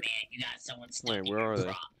the frick? Wait, where are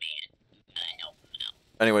they?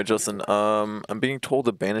 Anyway, Justin, I'm being told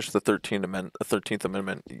to banish the 13th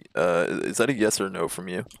Amendment. Is that a yes or no from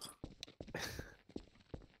you?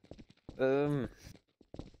 Well,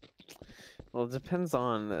 it depends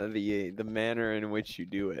on the manner in which you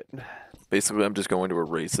do it. Basically, I'm just going to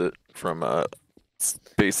erase it from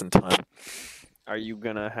space and time. Are you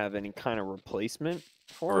gonna have any kind of replacement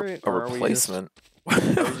for it? A or replacement? Are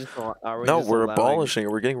we No, just we're allowing... abolishing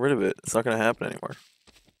it. We're getting rid of it. It's not going to happen anymore.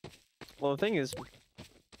 Well, the thing is,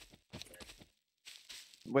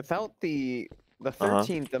 without the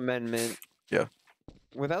 13th Amendment... Yeah.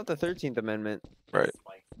 Without the 13th Amendment... Right.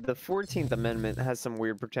 The 14th Amendment has some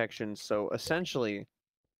weird protections, so essentially...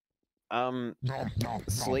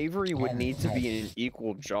 slavery would need to be an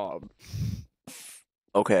equal job.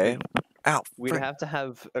 Okay. Ow. We'd frick. have to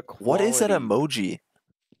have equality. What is that emoji?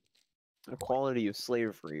 Equality of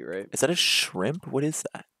slavery, right? Is that a shrimp? What is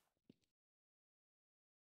that?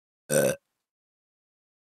 It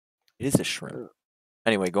is a shrimp.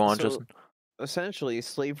 Anyway, go on, So, Justin. essentially,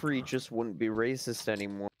 slavery just wouldn't be racist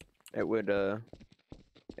anymore. It would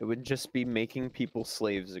just be making people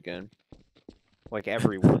slaves again. Like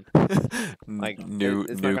everyone. Like new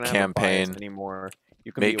it's not gonna have a bias campaign. Anymore.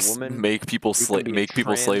 You can be a woman. Make people can be a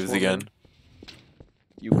trans slaves woman, again.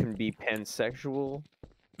 You can be pansexual.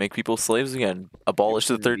 Make people slaves again. Abolish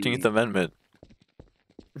the can 13th be- Amendment.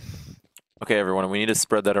 Okay, everyone, we need to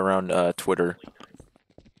spread that around Twitter.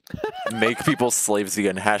 Make people slaves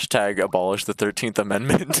again. Hashtag abolish the 13th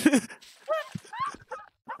Amendment.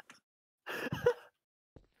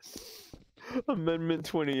 Amendment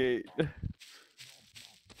 28.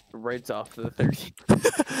 Writes off the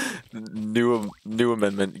 13th. New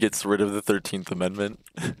amendment gets rid of the 13th Amendment.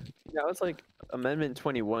 Yeah, it's like Amendment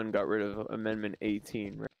 21 got rid of Amendment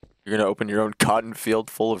 18, right? You're gonna open your own cotton field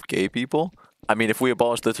full of gay people? I mean, if we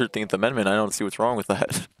abolish the 13th Amendment, I don't see what's wrong with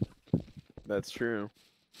that. That's true.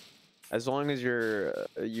 As long as you're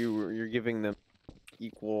giving them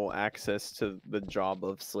equal access to the job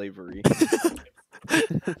of slavery.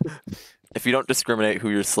 If you don't discriminate who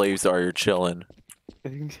your slaves are, you're chilling.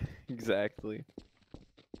 Exactly.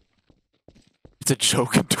 It's a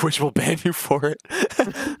joke and Twitch will ban you for it.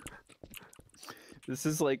 This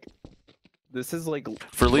is like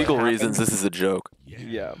For what legal reasons, happens- this is a joke.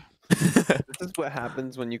 Yeah. This is what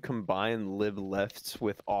happens when you combine lib left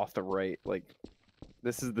with author right. Like,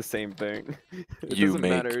 this is the same thing. It You doesn't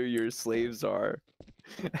make- matter who your slaves are,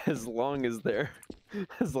 as long as they're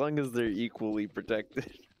equally protected.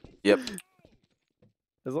 Yep.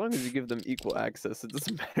 As long as you give them equal access, it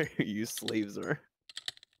doesn't matter who your slaves are.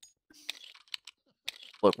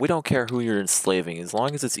 Look, we don't care who you're enslaving. As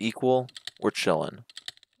long as it's equal, we're chilling.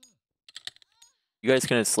 You guys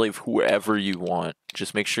can enslave whoever you want.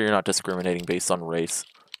 Just make sure you're not discriminating based on race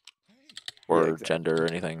or exactly. gender or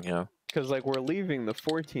anything, you know? Because, like, we're leaving the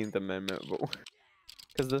 14th Amendment, but...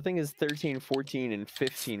 Because the thing is, 13, 14, and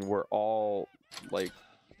 15 were all, like...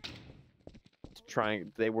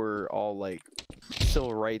 They were all, like,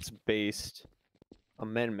 civil rights-based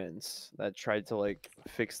amendments that tried to, like,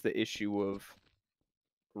 fix the issue of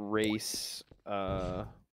race,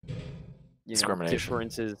 Discrimination.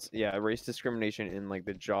 differences, race discrimination in like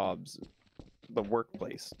the jobs, the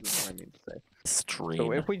workplace is what I mean to say. Stream.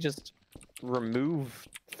 So if we just remove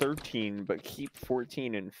 13 but keep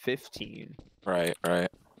 14 and 15, Right.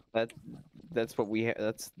 that's what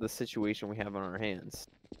that's the situation we have on our hands.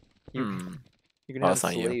 You can Oh, have that's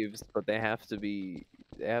not you. slaves, but they have to be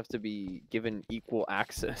given equal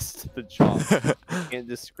access to the job. You can't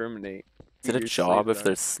discriminate. Is it a Your job slaves if are.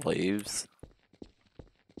 they're slaves?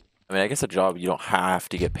 I mean, I guess a job, you don't have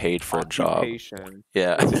to get paid for a job. Occupation.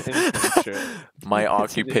 Yeah. It's an internship. My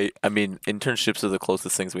It's an I mean, internships are the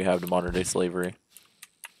closest things we have to modern day slavery.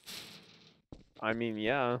 I mean,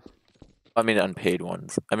 yeah. I mean, unpaid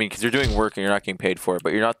ones. I mean, because you're doing work and you're not getting paid for it,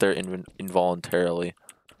 but you're not there involuntarily,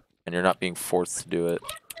 and you're not being forced to do it.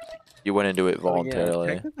 You went into it voluntarily.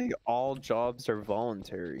 Yeah, technically, all jobs are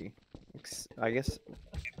voluntary. I guess.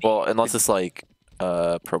 Well, unless it's like,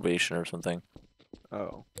 probation or something,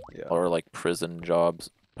 Oh, yeah. or like prison jobs.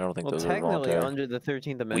 I don't think Well, those are technically, voluntary. under the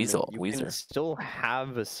 13th Amendment, you can Weezer. still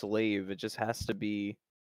have a slave. It just has to be.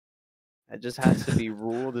 It just has to be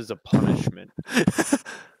ruled as a punishment.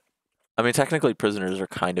 I mean, technically, prisoners are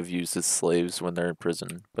kind of used as slaves when they're in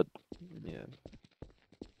prison, but Yeah.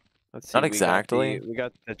 Let's see. Not exactly. We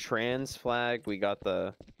got the trans flag. We got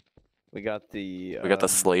the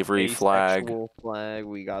slavery flag. asexual flag.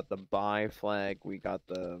 We got the bi flag. We got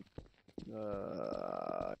the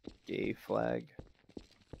gay flag.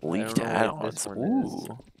 Leaked know what add-ons. this one is.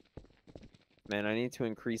 Ooh. Man, I need to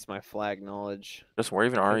increase my flag knowledge. Just where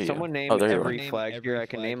even are If you? someone name Oh, there you every are. flag here, I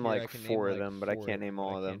can name like 4 of them, but I can't name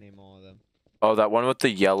all of them. Oh, that one with the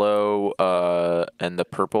yellow and the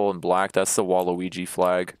purple and black, that's the Waluigi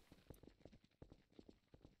flag.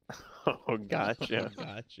 Oh, gotcha.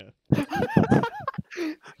 Gotcha.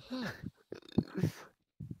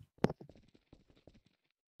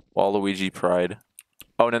 Waluigi Pride.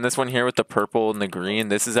 Oh, and then this one here with the purple and the green,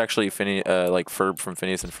 this is actually like Ferb from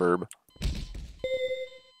Phineas and Ferb.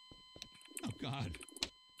 Oh God.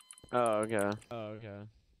 Oh, okay. Oh, okay.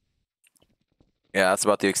 Yeah, that's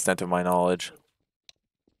about the extent of my knowledge.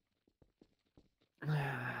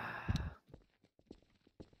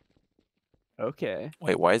 Okay.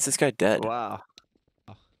 Wait, why is this guy dead? Wow.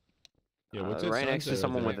 Yeah, what's Right next to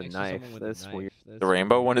someone with a knife. That's weird. The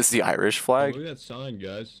rainbow one is the Irish flag? Look at that sign,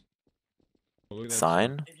 guys. Look at that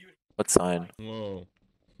Sign? What sign? Whoa.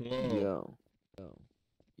 Whoa. Yo.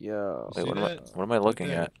 Yo. Wait, See that? what am I looking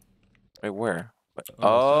there. at? Wait, where?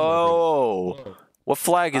 Oh, Oh! What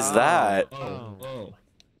flag is that? Oh, oh.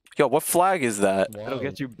 Yo, what flag is that? That'll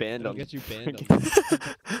get you banned on. Get you banned on.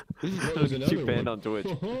 That'll get you banned on Twitch.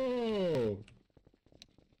 Oh.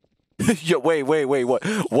 Yo, wait,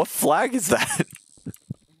 what flag is that?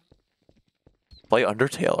 Play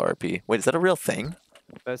Undertale RP. Wait, is that a real thing?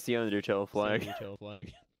 That's the Undertale flag.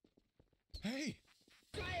 Hey.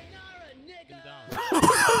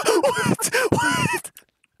 What? What?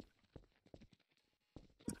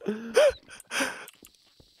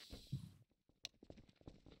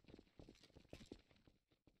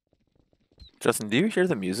 Justin, do you hear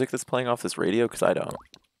the music that's playing off this radio? Because I don't.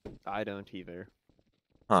 I don't either.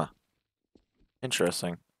 Huh.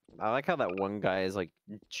 Interesting. I like how that one guy is like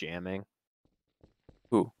jamming.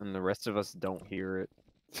 Who? And the rest of us don't hear it.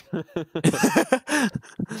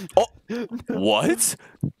 Oh! What?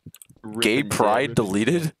 Gay Rip and pride jam.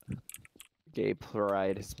 deleted? Gay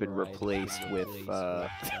pride has been replaced with with a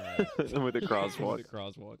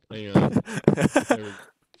crosswalk. Hang on. There we go.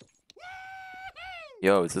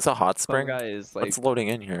 Yo, is this a hot Some spring? guy is like What's loading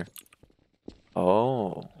in here? Oh.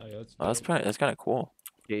 Oh, yeah, Oh, that's kind of cool.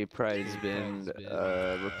 gay pride has been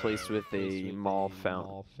replaced with a mall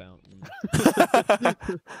fountain.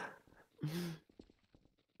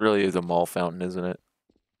 Really is a mall fountain, isn't it?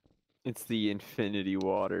 It's the infinity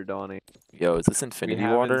water, Donnie. Yo, is this We infinity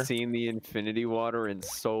haven't water? seen the infinity water in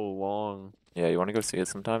so long. Yeah, you want to go see it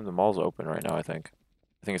sometime? The mall's open right now, I think.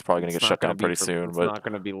 I think it's probably gonna It's get not shut down be pretty for- soon, it's but not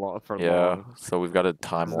gonna be long for yeah. long. So we've got a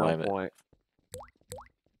time There's no limit. point.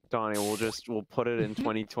 Donnie, we'll put it in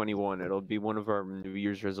 2021. It'll be one of our New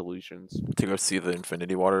Year's resolutions. To go see the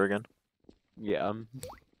infinity water again. Yeah.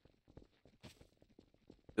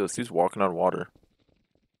 Yo, this dude's walking on water.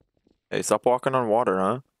 Hey, stop walking on water,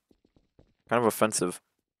 huh? Kind of offensive.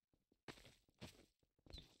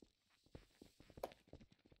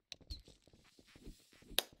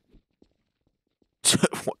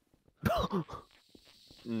 What?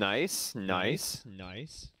 Nice.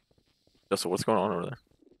 So what's going on over there?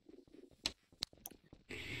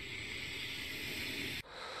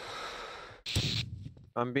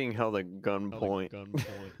 I'm being held at gunpoint.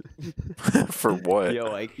 For what?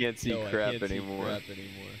 Yo, I can't see crap anymore.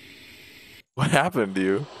 What happened to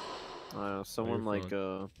you? I don't know, someone you're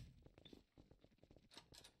like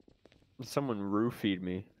someone roofied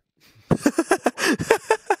me.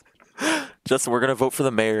 Justin, we're gonna vote for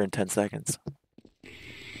the mayor in 10 seconds.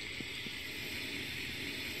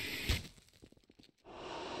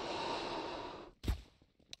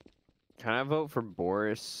 Can I vote for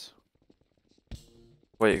Boris?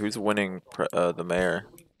 Wait, who's winning the mayor?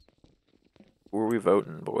 Who are we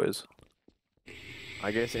voting, boys?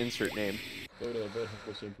 I guess insert name.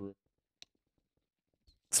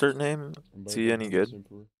 Certain name? Is he any good?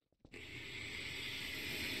 If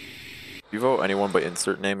you vote anyone but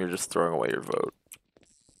insert name, you're just throwing away your vote.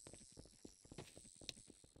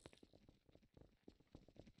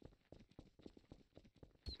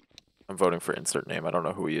 I'm voting for insert name. I don't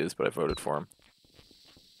know who he is, but I voted for him.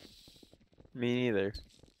 Me neither.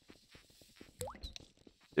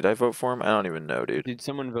 Did I vote for him? I don't even know, dude. Dude,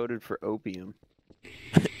 someone voted for opium.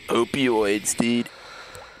 Opioids, dude.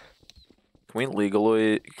 Can we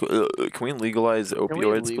legalize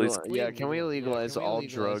opioids, please? Yeah, can we legalize all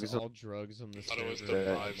drugs? All drugs on this Thought it was the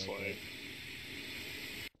server? five flag.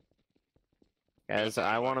 Guys,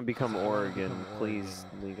 I want to become Oregon. Please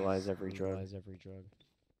legalize every drug. Legalize every drug.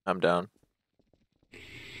 I'm down.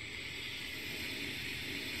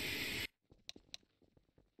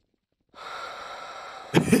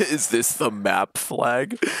 Is this the map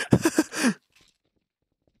flag?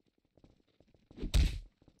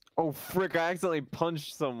 Oh frick! I accidentally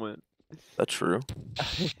punched someone. That's true. I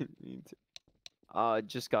didn't mean to.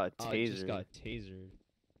 Just got tasered. Just got tasered.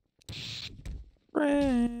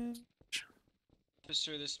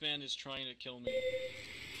 Officer, this man is trying to kill me.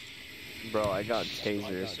 Bro, I got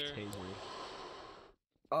tasered. Officer,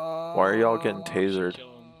 Why are y'all getting tasered? kill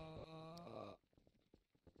him.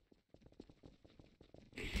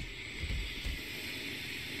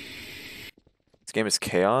 This game is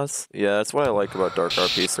chaos? Yeah, that's what I like about Dark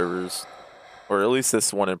RP servers. Or at least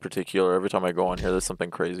this one in particular. Every time I go on here, there's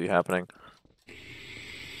something crazy happening.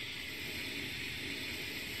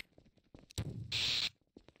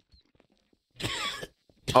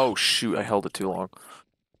 Oh shoot, I held it too long.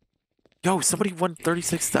 Yo, somebody won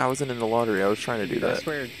 36,000 in the lottery. I was trying to do I that.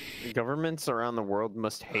 swear, governments around the world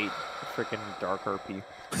must hate freaking Dark RP.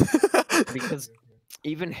 Because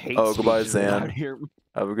even hate Oh, goodbye, speech is allowed Zan. here.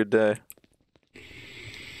 Have a good day.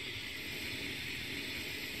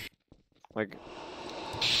 Like,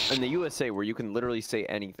 in the USA, where you can literally say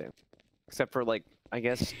anything. Except for, like, I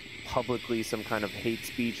guess, publicly some kind of hate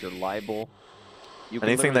speech or libel. You can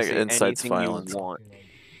Anything literally that say incites anything violence. You want.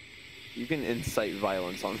 You can incite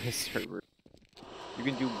violence on this server. You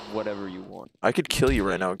can do whatever you want. I could kill you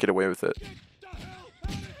right now and get away with it.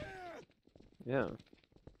 Yeah.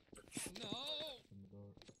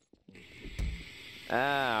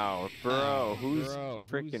 Ow, bro, who's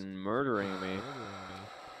freaking murdering me?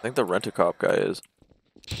 I think the rent-a-cop guy is.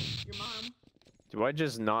 Do I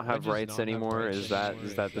just not have rights anymore? Is that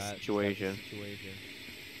the situation?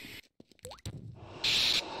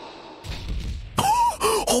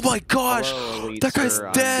 Oh my gosh! Hello, elite That guy's sir,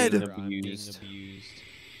 I'm dead! being abused.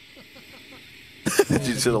 Did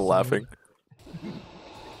you see the laughing?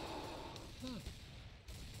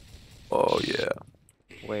 Oh yeah.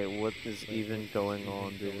 Wait, what is even going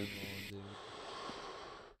on, dude?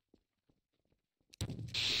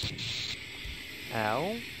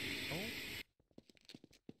 Ow?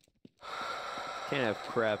 Can't have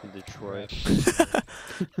crap in Detroit.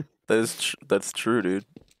 That's true, dude.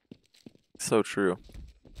 So true.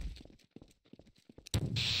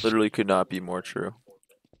 Literally could not be more true.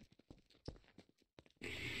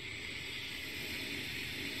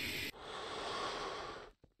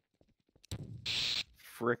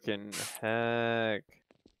 Frickin' heck.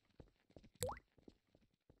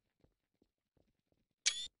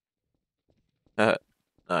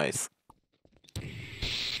 Nice.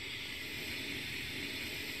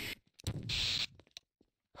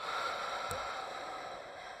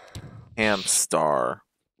 Hamstar.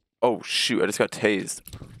 Oh shoot, I just got tased.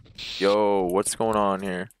 Yo, what's going on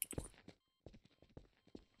here?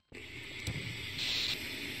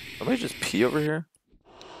 Somebody just pee over here?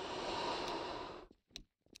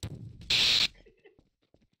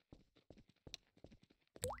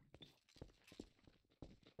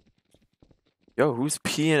 Yo, who's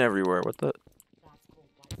peeing everywhere? What the?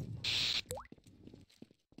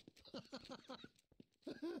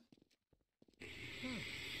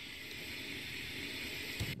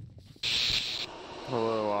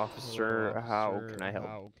 Hello, officer. How can I help?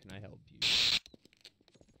 How can I help you?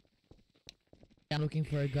 I'm looking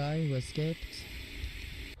for a guy who escaped.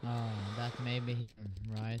 Oh, that may be him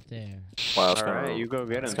right there. Wow, that's Alright, you go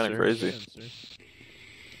get him, That's kind sir. of crazy.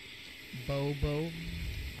 Bobo,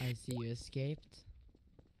 I see you escaped.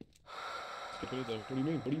 What do you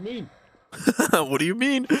mean? What do you mean? What do you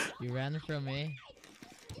mean? You ran from me.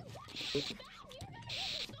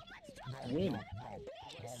 When?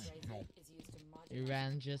 You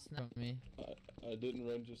ran just now from me. I didn't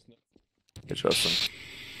run just now. Hey, Justin.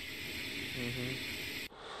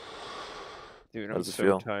 Dude, How I'm does it so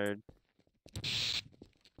feel? tired.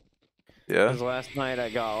 Yeah? Because last night I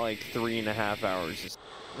got like 3.5 hours. Just...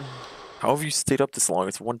 How have you stayed up this long?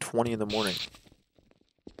 It's 1:20 in the morning.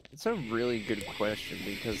 It's a really good question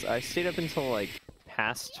because I stayed up until like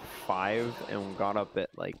past 5 and got up at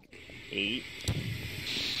like 8.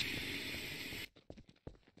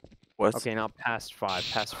 What? Okay, not past 5,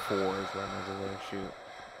 past 4 is when I was able to shoot.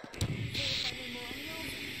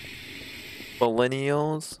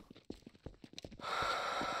 Millennials?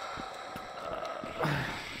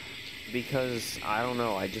 Because I don't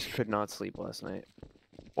know, I just could not sleep last night.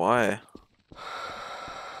 Why?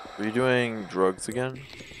 Are you doing drugs again?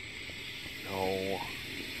 No.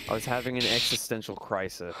 I was having an existential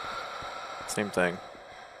crisis. Same thing.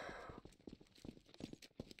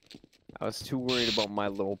 I was too worried about My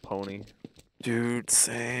Little Pony. Dude,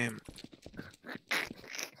 same.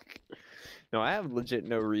 No, I have legit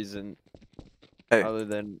no reason Hey. other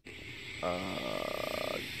than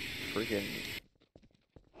freaking.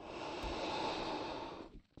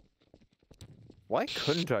 Why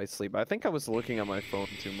couldn't I sleep? I think I was looking at my phone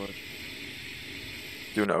too much.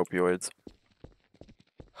 Doing opioids.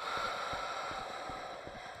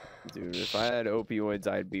 Dude, if I had opioids,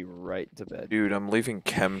 I'd be right to bed. Dude, I'm leaving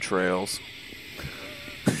chemtrails.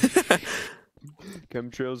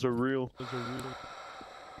 Chemtrails are real.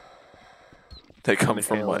 They come I'm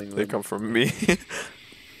from inhaling they them. come from me.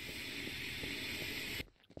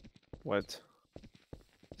 What?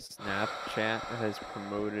 Snapchat has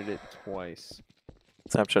promoted it twice.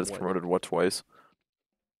 Snapchat has What? promoted what twice?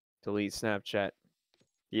 Delete Snapchat.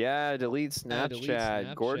 Yeah, delete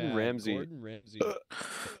Snapchat. Gordon Ramsay.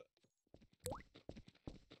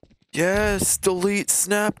 Yes, delete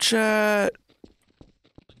Snapchat.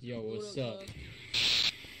 Yo, what's up?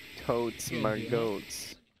 Totes Yeah, my dude, huh?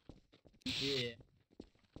 goats. Yeah.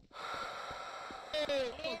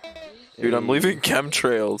 Dude, I'm leaving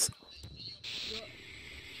chemtrails.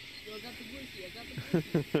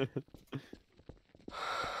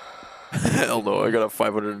 Hell no, I got a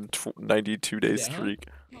 592-day Yeah, huh? streak.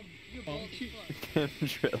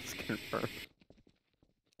 Chemtrails confirmed.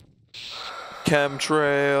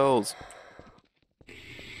 Chemtrails.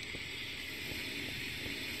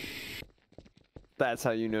 That's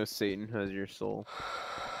how you know Satan has your soul.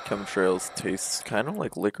 Chemtrails tastes kind of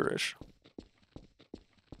like licorice.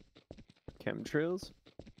 Chemtrails?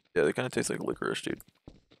 Yeah, they kind of taste like licorice, dude.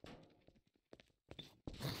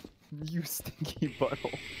 You stinky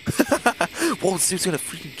butthole. Whoa, this dude's gonna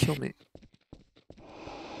freaking kill me.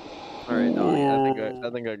 All right, Donnie. I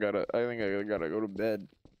think I gotta go to bed.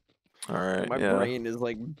 All right, My yeah. brain is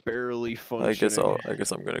like barely functioning. I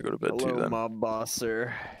guess I'm gonna go to bed Hello, too then. my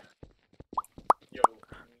bosser.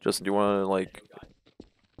 Justin, do you want to like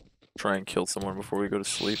try and kill someone before we go to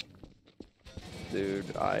sleep?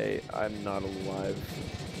 Dude, I'm not alive.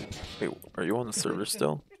 Wait, are you on the server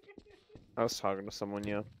still? I was talking to someone,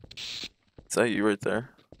 yeah. Is that you right there?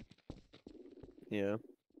 Yeah.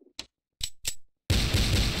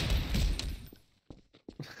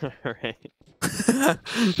 Alright. I'm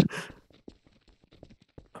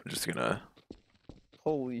just gonna.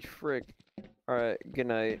 Holy frick. Alright, good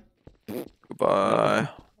night. Goodbye.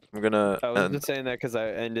 I'm gonna. I was end. just saying that because I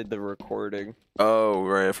ended the recording. Oh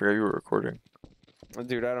right, I forgot you were recording.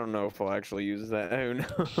 Dude, I don't know if I'll actually use that. Who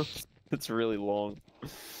knows? It's really long.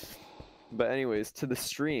 But anyways, to the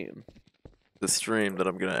stream. The stream that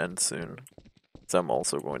I'm gonna end soon. So I'm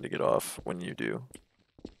also going to get off when you do.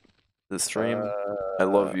 The stream. I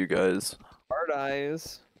love you guys. Hard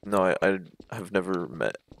eyes. No, I have never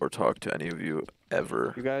met or talked to any of you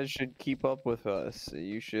ever. You guys should keep up with us.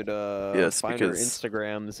 You should Yes, find our because-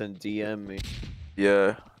 Instagrams and DM me.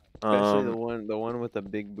 Yeah. Especially the one with the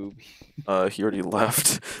big boobie. He already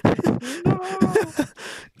left.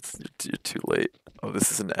 You're too late. Oh,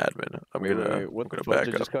 this is an admin. I'm gonna What I'm the gonna fuck? I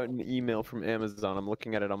back just up. got an email from Amazon. I'm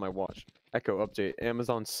looking at it on my watch. Echo update.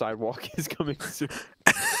 Amazon Sidewalk is coming soon.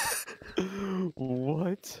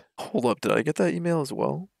 What? Hold up, did I get that email as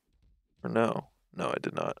well? Or no? No, I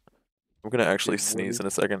did not. I'm gonna actually Dude, what sneeze is- in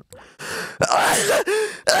a second.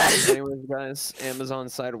 Anyways, guys, Amazon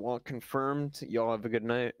Sidewalk confirmed. Y'all have a good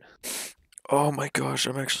night. Oh my gosh,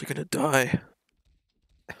 I'm actually gonna die.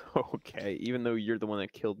 Okay, even though you're the one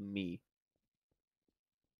that killed me.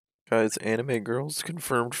 Guys, anime girls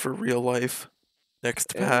confirmed for real life.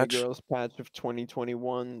 Next Anime patch. Girls patch of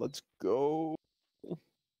 2021. Let's go.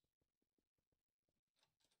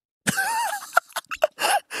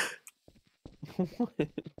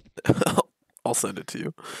 What? I'll send it to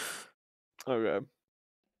you. Okay.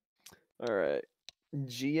 Alright.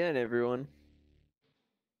 GN, everyone.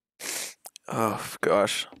 Oh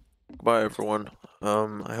gosh. Bye everyone.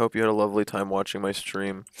 I hope you had a lovely time watching my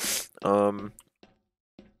stream.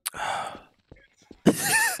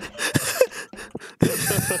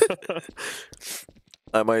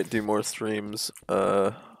 I might do more streams.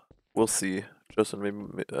 We'll see. Justin,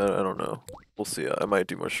 maybe I don't know. We'll see. I might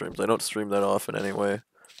do more streams. I don't stream that often anyway.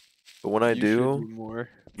 But when I You should do, more.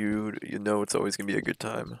 you know it's always gonna be a good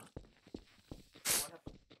time.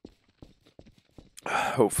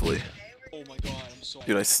 Hopefully. Oh my god, I'm sorry.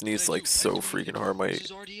 Dude, I sneezed like so freaking hard. My This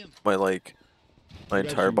is RDM. my like my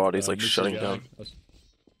entire body's like shutting down.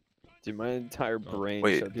 Dude, my entire brain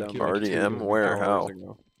Wait, shut down. RDM? Like Where? 2 hours How?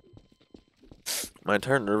 ago. My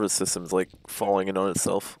entire nervous system's like falling in on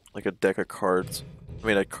itself, like a deck of cards. I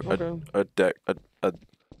mean, Okay. a deck,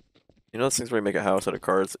 you know those things where you make a house out of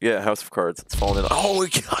cards? Yeah, a house of cards. It's falling in. Oh,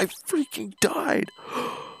 I freaking died!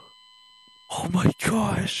 Oh my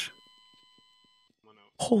gosh!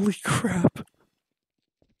 Holy crap!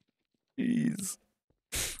 Jeez.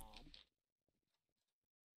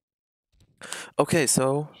 Okay,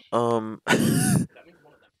 so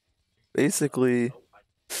basically,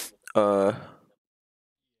 I'll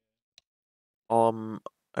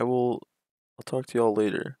talk to y'all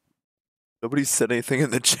later. Nobody said anything in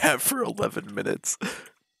the chat for 11 minutes.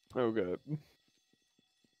 Oh god.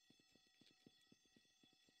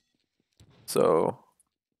 So.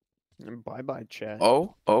 Bye bye, chat.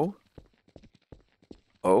 Oh.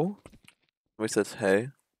 Somebody says hey.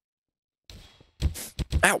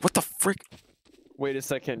 Ow! What the frick? Wait a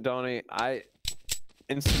second, Donnie.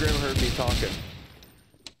 Instagram heard me talking.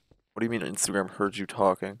 What do you mean Instagram heard you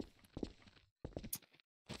talking?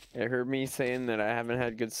 It heard me saying that I haven't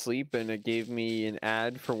had good sleep, and it gave me an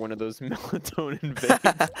ad for one of those melatonin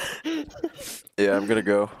vapes. Yeah, I'm gonna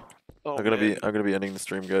go. Oh, I'm gonna man. be ending the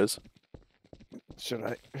stream, guys. Should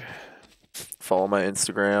I? Follow my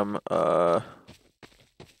Instagram.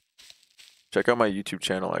 Check out my YouTube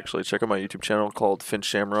channel. Actually, check out my YouTube channel called Finch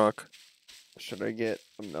Shamrock. Should I get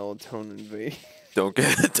a melatonin vape? Don't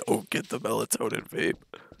get the melatonin vape.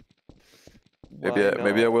 Maybe Why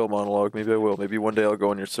maybe I not? will monologue. Maybe I will. Maybe one day I'll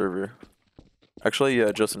go on your server. Actually,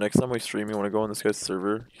 yeah, Justin. Next time we stream, you want to go on this guy's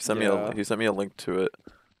server? He sent me a link to it.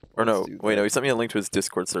 Or Let's no, do wait, that. no, he sent me a link to his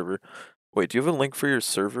Discord server. Wait, do you have a link for your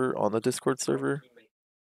server on the Discord server?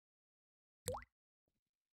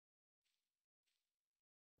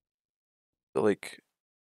 Like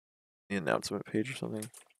the announcement page or something?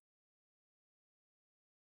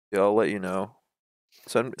 Yeah, I'll let you know.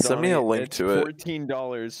 Send me a Donnie, link it's to it.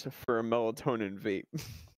 $14 for a melatonin vape.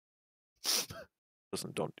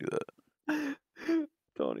 Listen, don't do that.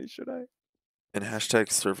 Donnie, should I? And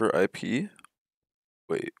hashtag server IP?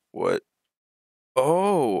 Wait, what?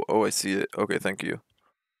 Oh, I see it. Okay, thank you.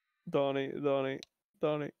 Donnie.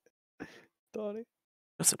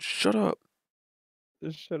 Listen, shut up.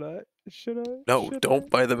 Should I? No, don't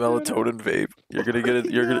buy the melatonin vape. You're gonna get it.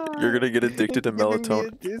 You're gonna get addicted to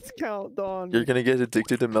melatonin. Discount, Donnie. You're gonna get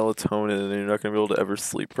addicted to melatonin, and you're not gonna be able to ever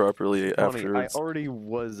sleep properly Donnie, afterwards. I already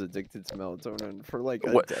was addicted to melatonin for like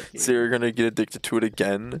a What? decade. So you're gonna get addicted to it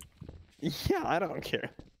again? Yeah, I don't care.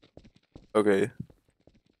 Okay,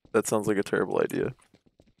 that sounds like a terrible idea.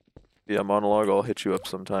 Yeah, monologue. I'll hit you up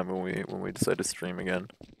sometime when we decide to stream again,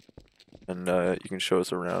 and you can show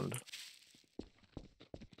us around.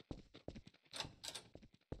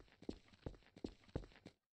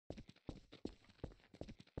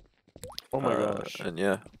 Oh my gosh. And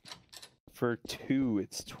yeah. For 2,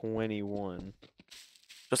 it's 21.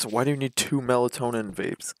 Justin, why do you need 2 melatonin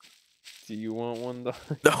vapes? Do you want one, though?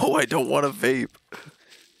 No, I don't want a vape.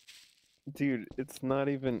 Dude, it's not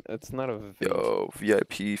a vape. Yo,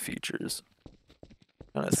 VIP features.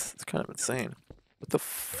 It's kind of insane. What the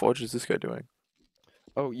fudge is this guy doing?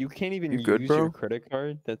 Oh, you can't even You good, use bro? your credit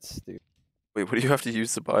card? That's stupid. Wait, what do you have to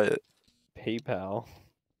use to buy it? PayPal.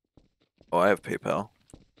 Oh, I have PayPal.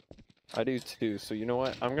 I do too. So you know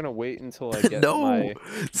what? I'm gonna wait until I get No! my.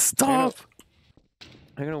 Stop!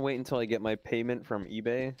 I'm gonna wait until I get my payment from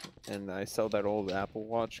eBay and I sell that old Apple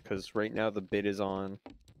Watch because right now the bid is on.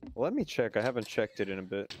 Well, let me check. I haven't checked it in a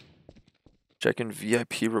bit. Check in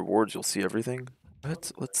VIP rewards, you'll see everything.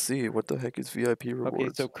 Let's see, what the heck is VIP rewards? Okay,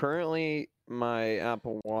 so currently my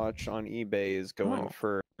Apple Watch on eBay is going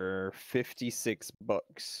for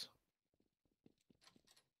 $56.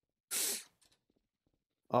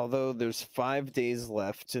 Although there's 5 days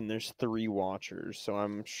left and there's 3 watchers, so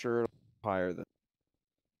I'm sure it'll be higher than.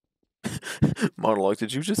 Monologue,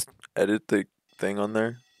 did you just edit the thing on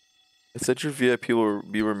there? It said your VIP will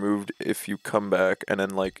be removed if you come back, and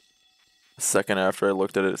then like a second after I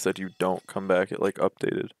looked at it, it said you don't come back. It like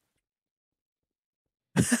updated.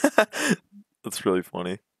 That's really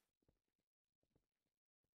funny.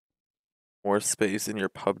 More space in your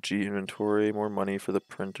PUBG inventory, more money for the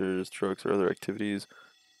printers, drugs, or other activities.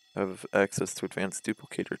 Have access to advanced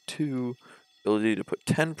duplicator 2, ability to put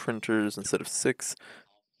 10 printers instead of 6,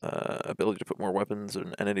 ability to put more weapons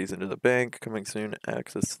and entities into the bank coming soon,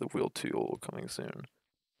 access to the wheel tool coming soon.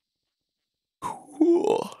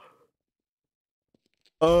 Cool.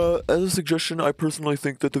 As a suggestion, I personally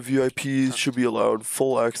think that the VIPs should be allowed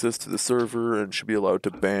full access to the server and should be allowed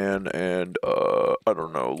to ban and, I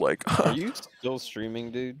don't know, like... Are you still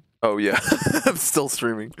streaming, dude? Oh yeah, I'm still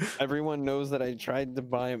streaming. Everyone knows that I tried to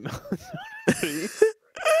buy him.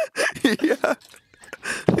 Yeah.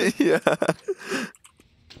 Yeah.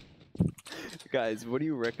 Guys, what do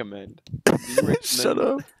you recommend? Do you recommend Shut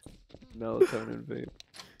up. melatonin vape?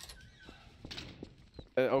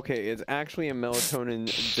 Okay, it's actually a melatonin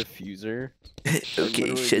diffuser. I Okay,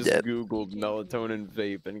 literally shut just up. Googled melatonin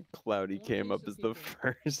vape and Cloudy came up as the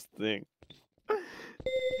first thing.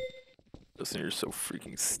 Listen, you're so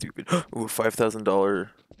freaking stupid. Ooh, $5,000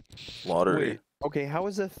 lottery. Wait, okay, how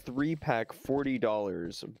is a 3-pack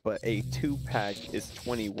 $40, but a 2-pack is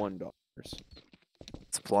 $21?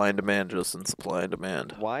 Supply and demand, Justin. Supply and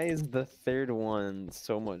demand. Why is the third one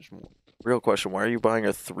so much more? Real question, why are you buying a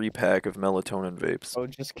 3-pack of melatonin vapes? Oh,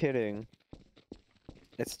 just kidding.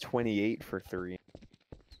 It's 28 for 3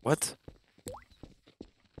 What?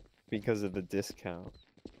 because of the discount.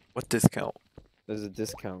 What discount? There's a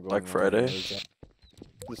discount going Black on. Friday?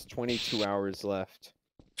 There's 22 hours left.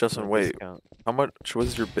 Justin, for wait. discount. How much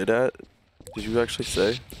was your bid at? Did you actually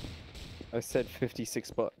say? I said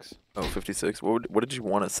 56 bucks. Oh, 56. What did you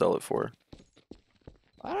want to sell it for?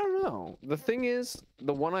 I don't know. The thing is,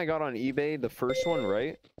 the one I got on eBay, the first one,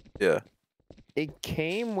 right? Yeah. It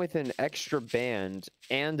came with an extra band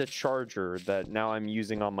and a charger that now I'm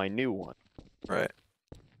using on my new one. Right.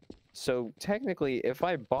 So technically, if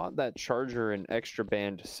I bought that charger and extra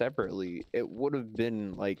band separately, it would have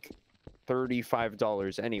been like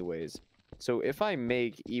 $35 anyways. So if I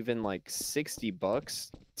make even like 60 bucks,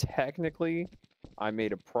 technically, I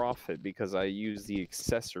made a profit because I used the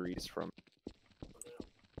accessories from.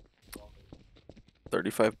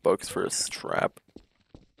 35 bucks for a strap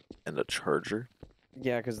and a charger.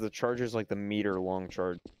 Yeah, because the charger's like the meter-long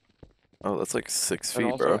charge. Oh, that's like 6 And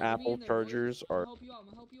feet, also, bro. Apple chargers are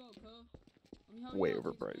way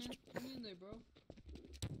overpriced.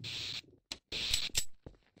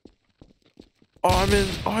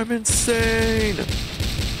 I'm insane.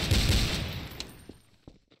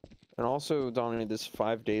 And also, Donnie, there's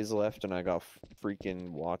 5 days left, and I got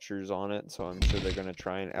freaking watchers on it, so I'm sure they're gonna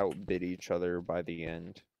try and outbid each other by the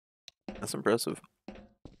end. That's impressive.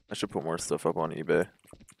 I should put more stuff up on eBay.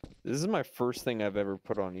 This is my first thing I've ever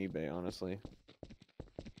put on eBay, honestly.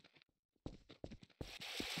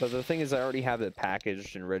 But the thing is, I already have it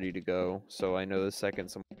packaged and ready to go, so I know the second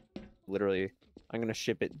some literally, I'm gonna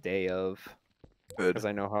ship it day of, Good. because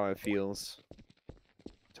I know how it feels.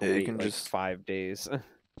 To Yeah, you wait, can like, just 5 days. You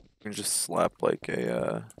can just slap like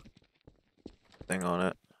a thing on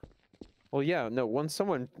it. Well, yeah, no,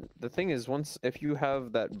 the thing is, if you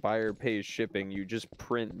have that buyer pays shipping, you just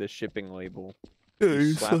print the shipping label.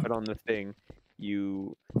 You slap it on the thing,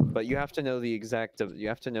 but you have to know the you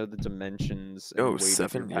have to know the dimensions and Yo, weight of your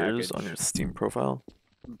 7 years on package. your Steam profile?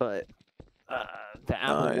 But the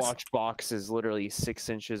Apple Nice. Watch box is literally 6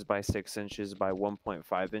 inches by 6 inches by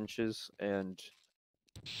 1.5 inches, and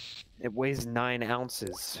it weighs 9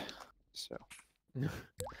 ounces. So.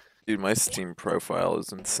 Dude, my Steam profile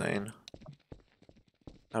is insane.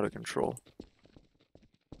 Out of control.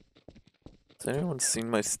 Has anyone seen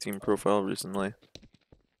my Steam profile recently?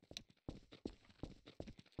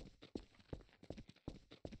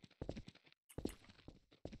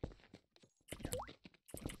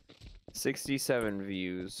 $67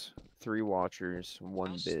 views, 3 watchers, 1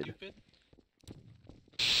 How bid. stupid?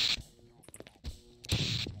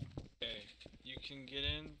 Okay, you can get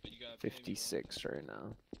in, but you gotta pay me more. 56 right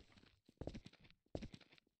now.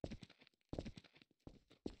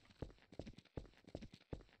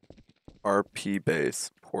 RP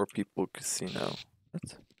base. Poor people casino.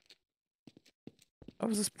 What? How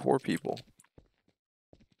is this poor people?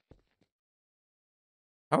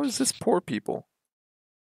 How is this poor people?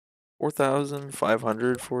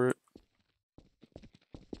 4,500 for it?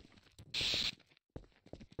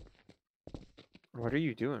 What are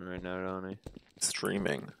you doing right now, Donnie?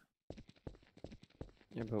 Streaming.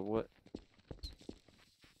 Yeah, but what?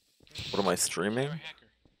 What am I streaming? You're a hacker.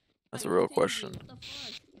 That's a real question.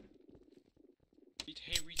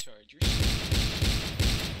 Hey, retard, you're.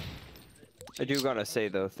 I do gotta say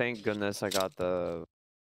though, thank goodness I got the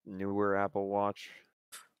newer Apple Watch.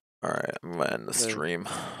 Alright, I'm gonna end the stream.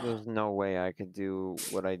 There's no way I could do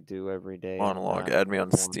what I do every day. on Monologue, that add me on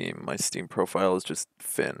one. Steam. My Steam profile is just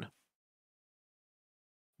Finn.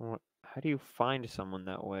 How do you find someone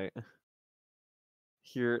that way?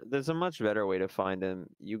 Here, there's a much better way to find him.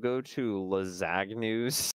 You go to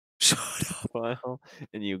Lazagnews Shut up. file,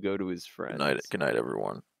 and you go to his friends. Good night,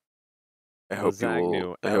 everyone. I hope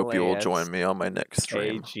you will join me on my next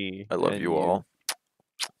stream. I love you all.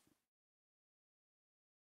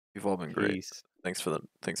 You've all been great. Peace. Thanks for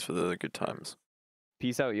the good times.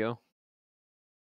 Peace out, yo.